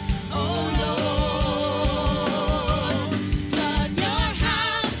 Oh Lord. Flood your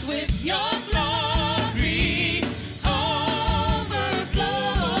house with your glory,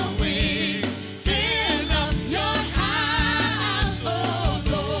 overflowing. Fill up your house, oh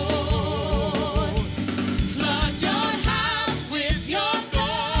Lord. Flood your house with your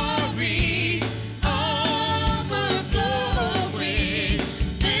glory, overflowing.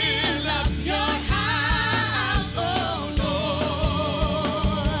 Fill up your house, oh Lord.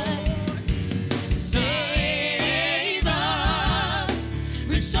 Save us,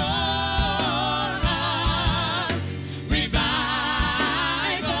 restore us,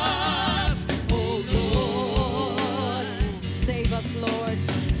 revive us, oh Lord. Save us, Lord.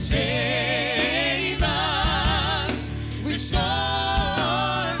 Save us, restore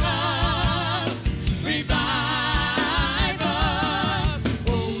us, revive us,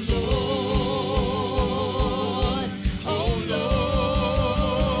 oh Lord. Oh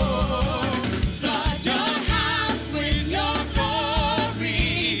Lord. Flood your house with your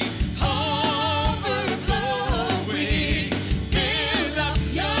glory, overflowing. Fill up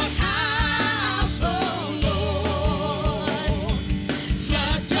your house, oh Lord.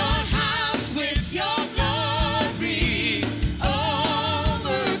 Flood your house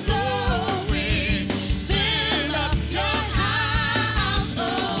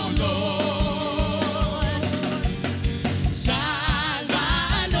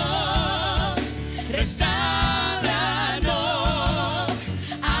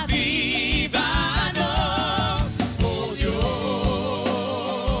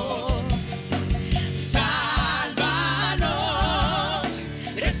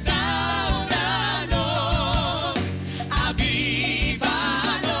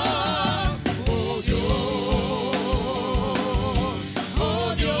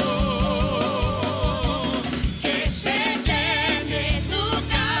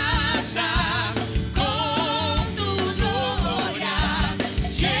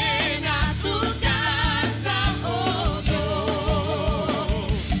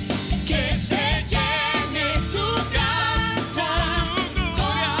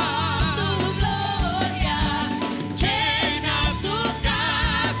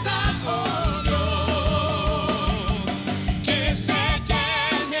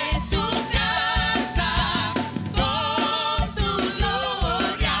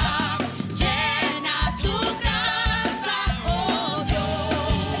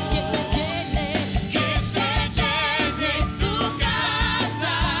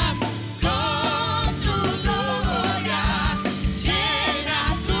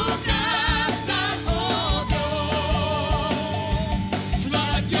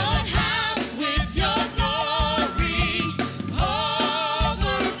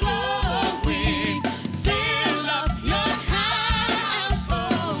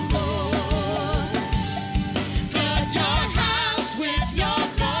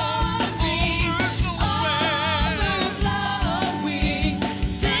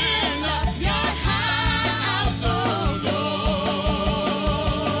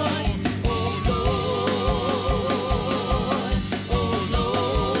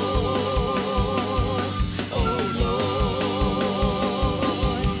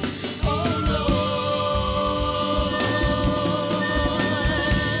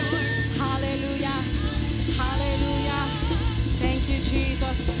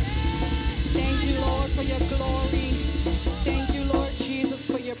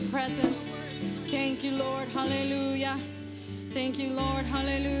Lord.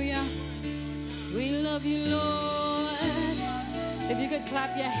 Hallelujah. We love you, Lord. If you could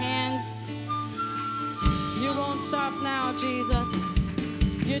clap your hands. You won't stop now, Jesus.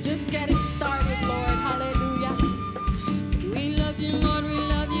 You're just getting started, Lord. Hallelujah. We love you, Lord. We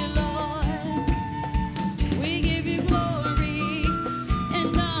love you, Lord. We give you glory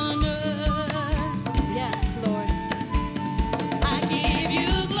and honor. Yes, Lord. I give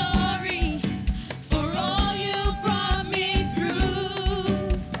you glory for all you brought me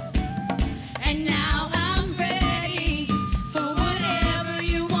through. And now I'm ready for whatever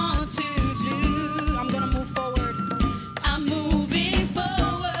you want to do. I'm going to move forward. I'm moving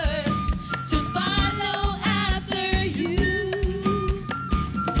forward to follow after you.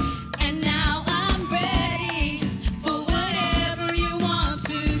 And now I'm ready for whatever you want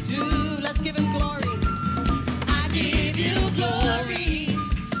to do. Let's give him glory. I give you glory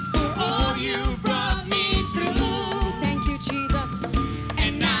for all you brought me through. Thank you, Jesus.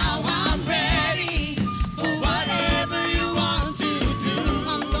 And now I'm ready for whatever you want to do.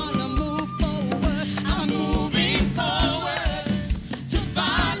 I'm going to move forward. I'm moving forward to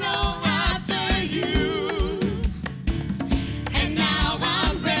follow after you. And now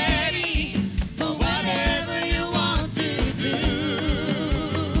I'm ready for whatever you want to do.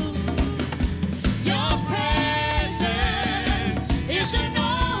 Your presence is an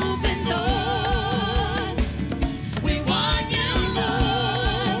open door. We want you,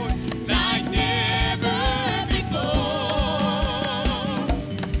 Lord, like never before.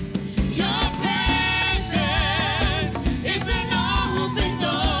 Your presence is an open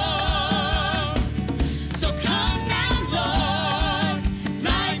door. So come now, Lord,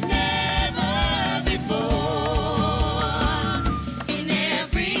 like never before. In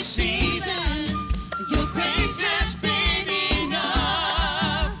every season, your grace has been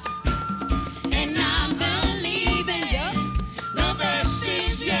enough. And I'm believing the best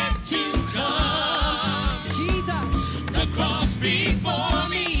is yet to come. Jesus. The cross before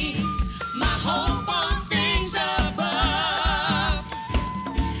me, my hope on things above.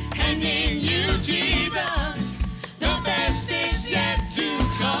 And in you, Jesus, the best is yet to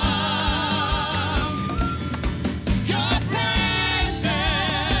come. Your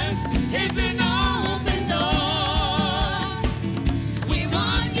presence is an open door. We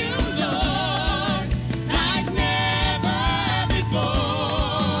want you, Lord, like never before.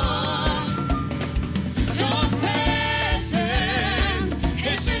 Your presence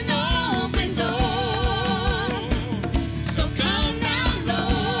is an open door. So come now,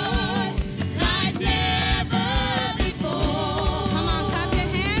 Lord, like never before. Come on, clap your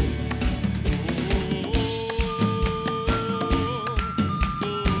hands.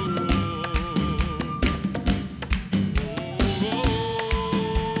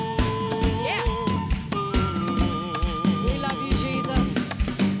 Yeah. We love you, Jesus.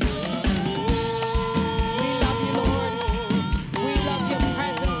 We love you, Lord. We love your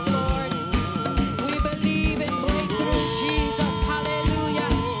presence, Lord. We believe in breakthrough, Jesus.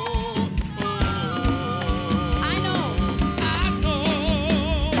 Hallelujah. I know.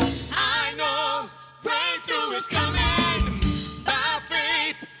 Breakthrough is coming. By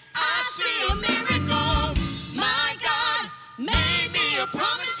faith, I see a miracle. My God made me a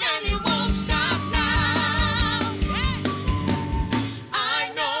promise and He won't stop now.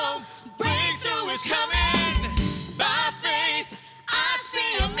 I know breakthrough is coming. By faith, I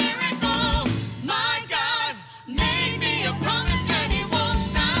see a miracle. My God made me a promise and He won't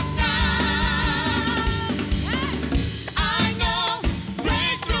stop now. I know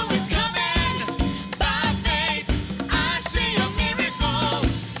breakthrough is coming. By faith, I see a miracle.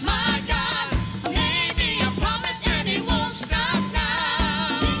 My God made me a promise and He won't stop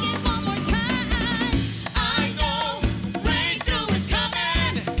now. Sing it one more time. I know breakthrough is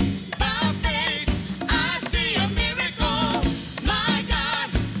coming. By faith, I see a miracle. My God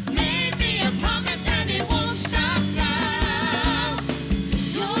made me a promise and He won't stop now.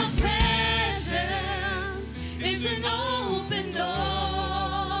 Your presence is an open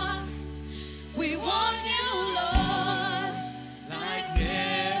door. We want you, Lord, like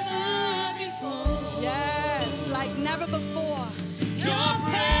never before. Yes, like never before. Your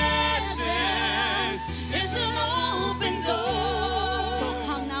presence is an open door. So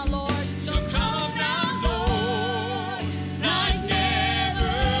come now, Lord. So come now, Lord, like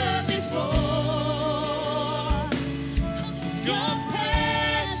never before. Your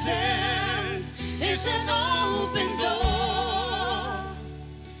presence is an open door.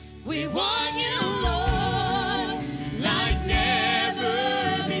 We want you, Lord, like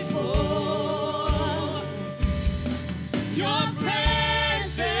never before. Your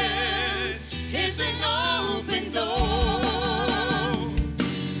presence is an open door.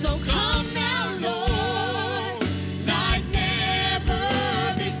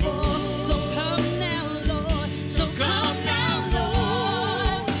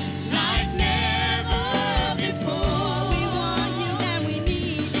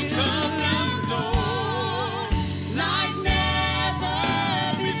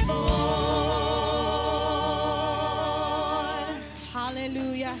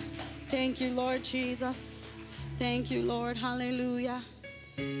 Hallelujah.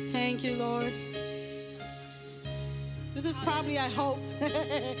 Thank you, Lord. This is probably, I hope,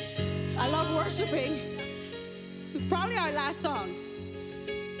 I love worshiping. It's probably our last song.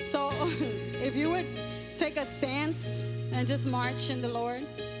 So if you would take a stance and just march in the Lord,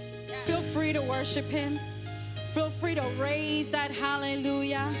 feel free to worship him. Feel free to raise that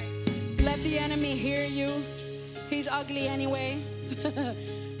hallelujah. Let the enemy hear you. He's ugly anyway.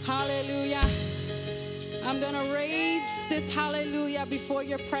 Hallelujah. I'm going to raise this hallelujah before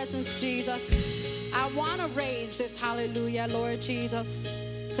your presence, Jesus. I want to raise this hallelujah, Lord Jesus,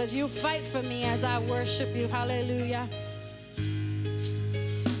 because you fight for me as I worship you. Hallelujah.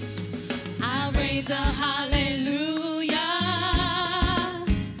 I raise a hallelujah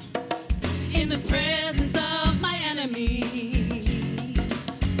in the presence of my enemies.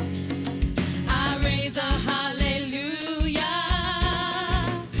 I raise a hallelujah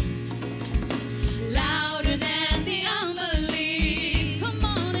louder than the unbelief. Come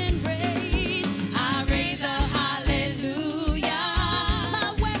on and raise. I raise a hallelujah.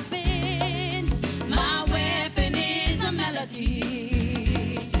 My weapon is a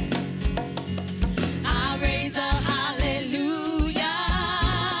melody. I raise a hallelujah.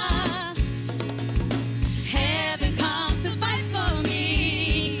 Heaven comes to fight for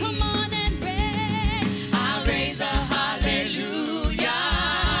me. Come on and raise. I raise a hallelujah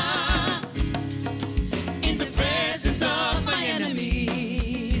in the presence of my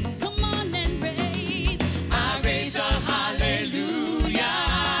enemies. Come on and raise. I raise a hallelujah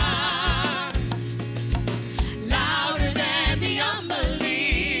louder than the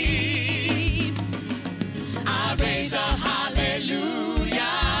unbelief. I raise a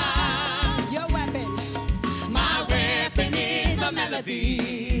hallelujah. Your weapon. My weapon is a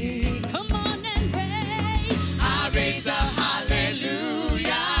melody. Come on and raise. I raise a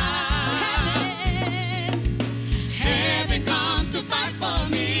hallelujah. Heaven comes to fight for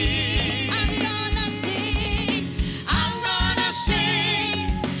me. I'm gonna sing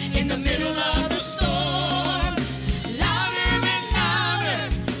in the middle of the storm. Louder and louder,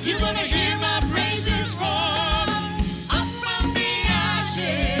 you're gonna hear my praises roar. Up from the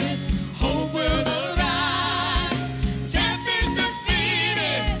ashes, hope will arise. Death is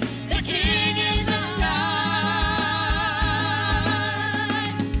defeated, the King is alive.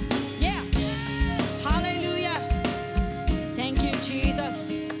 Yeah. Hallelujah. Thank you, Jesus.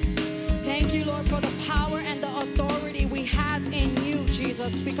 Thank you, Lord, for the power and the authority we have in you,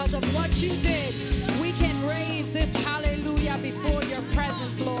 Jesus. Because of what you did, we can raise this hallelujah before your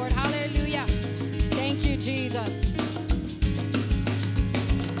presence, Lord. Hallelujah. Thank you, Jesus.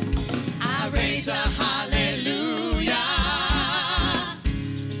 I raise a hallelujah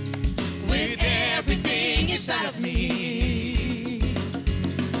with everything inside of me.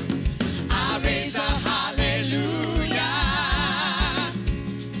 I raise a hallelujah.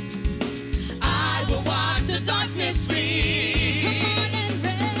 I will wash the darkness free. Come on and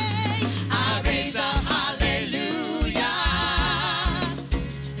raise. I raise a hallelujah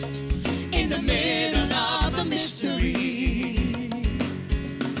in the middle of the mystery.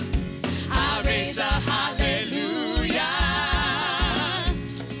 I raise a hallelujah.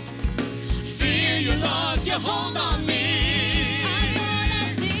 Fear you lost your hold on me.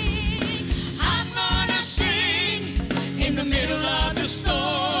 I'm gonna sing in the middle of the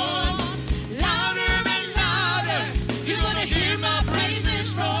storm. Louder and louder, you're gonna hear my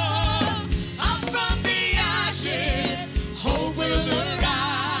praises roar. Up from the ashes, hope will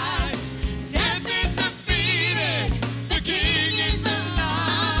arise. Death is defeated, the King is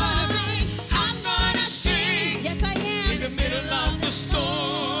alive. I'm gonna sing Yes, I am. in the middle of the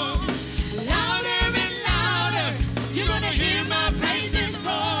storm. Louder and louder, you're gonna hear my praises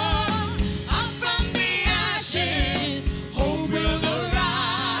roar. Up from the ashes, hope will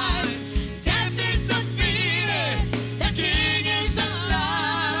arise. Death is defeated, the King is alive.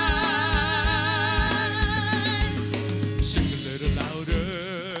 Sing a little louder.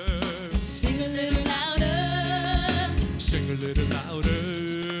 Sing a little louder. Sing a little louder.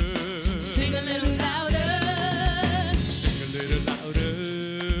 Sing a little louder. Sing a little louder.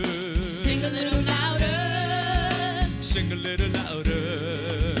 Sing a little louder. Sing a little louder.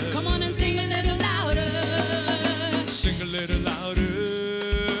 Come on and sing a little louder. Sing a little louder.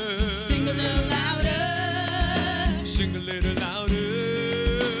 Sing a little louder. Sing a little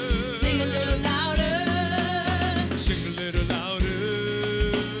louder. Sing a little louder. Sing a little louder.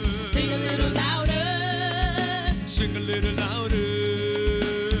 Sing a little louder. Sing a little louder.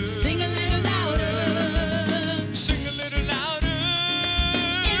 Sing a little louder. Sing a little louder.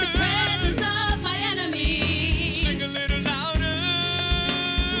 In the presence of my enemies. Sing a little louder.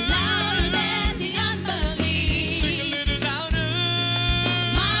 Louder than the unbelief. Sing a little louder.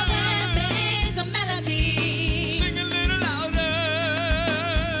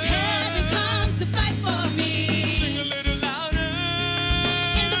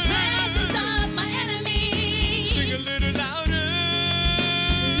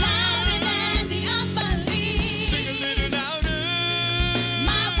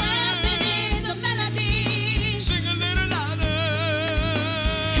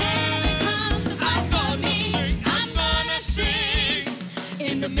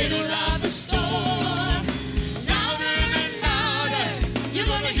 in the middle of the storm. Louder and louder, you're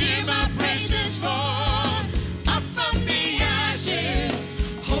gonna hear my praises roar. Up from the ashes,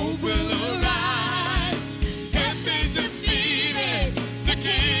 hope will arise. Death is defeated, the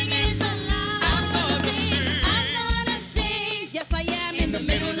King is alive. I'm gonna sing, Yes, I am in the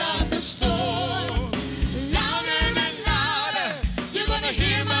middle of the storm. Louder and louder, you're gonna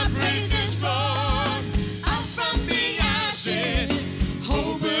hear my praises roar. Up from the ashes,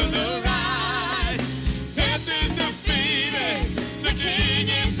 hope will arise. Death is defeated, the King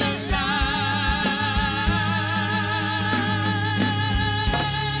is alive.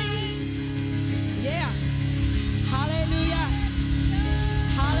 Yeah. Hallelujah.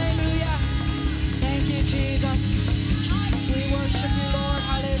 Hallelujah. Thank you, Jesus. We worship you, Lord.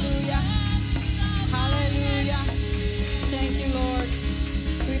 Hallelujah. Hallelujah. Thank you, Lord.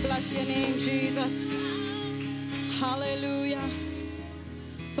 We bless your name, Jesus. Hallelujah.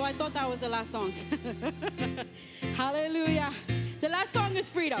 So I thought that was the last song. Hallelujah. The last song is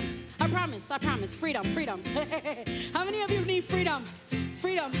freedom. I promise. Freedom. How many of you need freedom?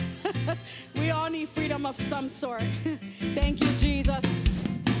 Freedom. We all need freedom of some sort. Thank you, Jesus.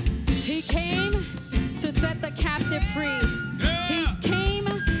 He came to set the captive free. He came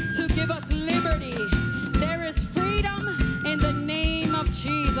to give us liberty. There is freedom in the name of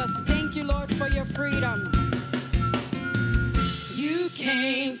Jesus. Thank you, Lord, for your freedom. You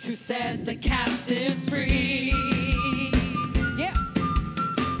came to set the captives free. Yeah.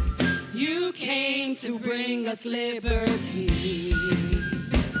 You came to bring us liberty.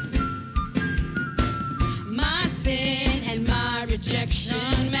 My sin and my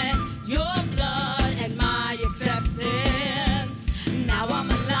rejection met your blood and my acceptance. Now I'm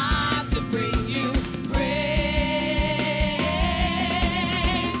alive to bring you praise.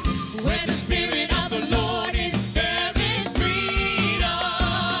 Where the Spirit of the Lord is, there is freedom.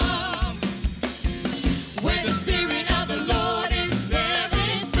 Where the Spirit of the Lord is, there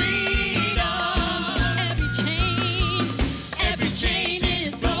is freedom. Every chain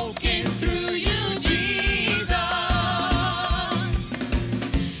is broken through you, Jesus.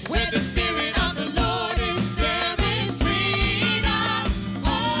 Where the Spirit of the Lord is, there is freedom.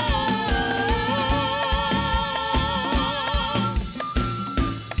 Oh.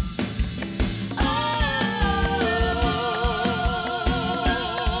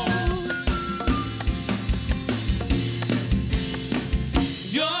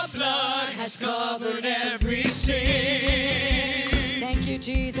 Your blood has covered every sin. Thank you,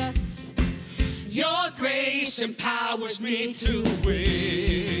 Jesus. Your grace empowers me to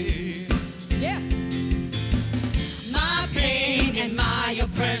win. Yeah. My pain and my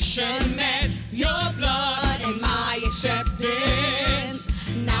oppression met your blood and my acceptance.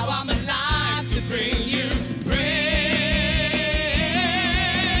 Now I'm alive to bring you praise.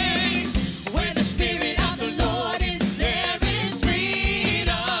 Where the Spirit of the Lord is, there is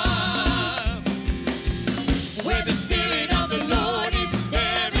freedom. Where the Spirit of the Lord is,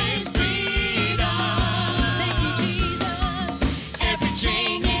 there is freedom. Thank you, Jesus. Every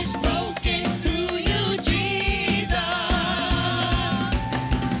chain is broken through you, Jesus.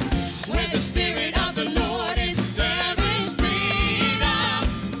 Where the Spirit of the Lord is, there is freedom.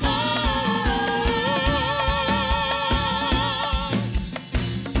 Oh.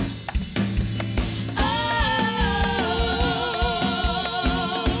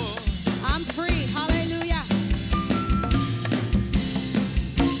 Oh. I'm free. Hallelujah.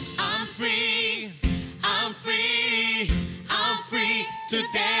 I'm free, I'm free, I'm free to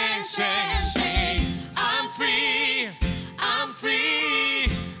dance and sing. I'm free, I'm free,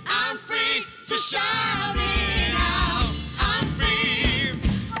 I'm free to shout it out. I'm free,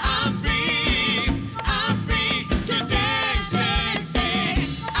 I'm free, I'm free to dance and sing.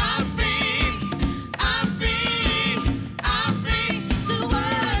 I'm free, I'm free, I'm free to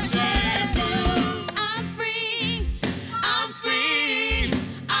worship you. I'm free. I'm free,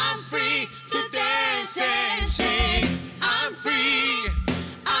 I'm free to dance and sing. I'm free,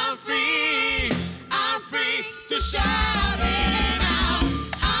 I'm free,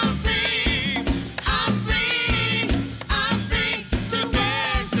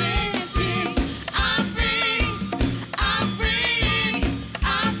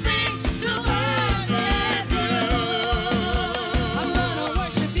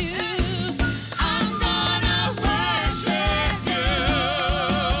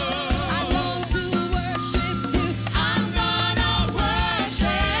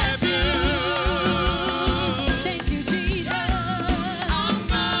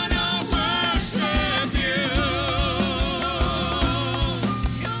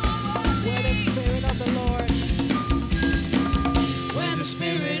 the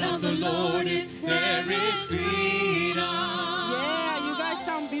Spirit of the Lord is, there is freedom. Yeah, you guys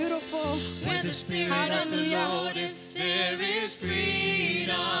sound beautiful. Where the Spirit of the Lord is, there is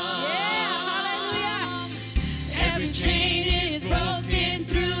freedom. Yeah, hallelujah. Every chain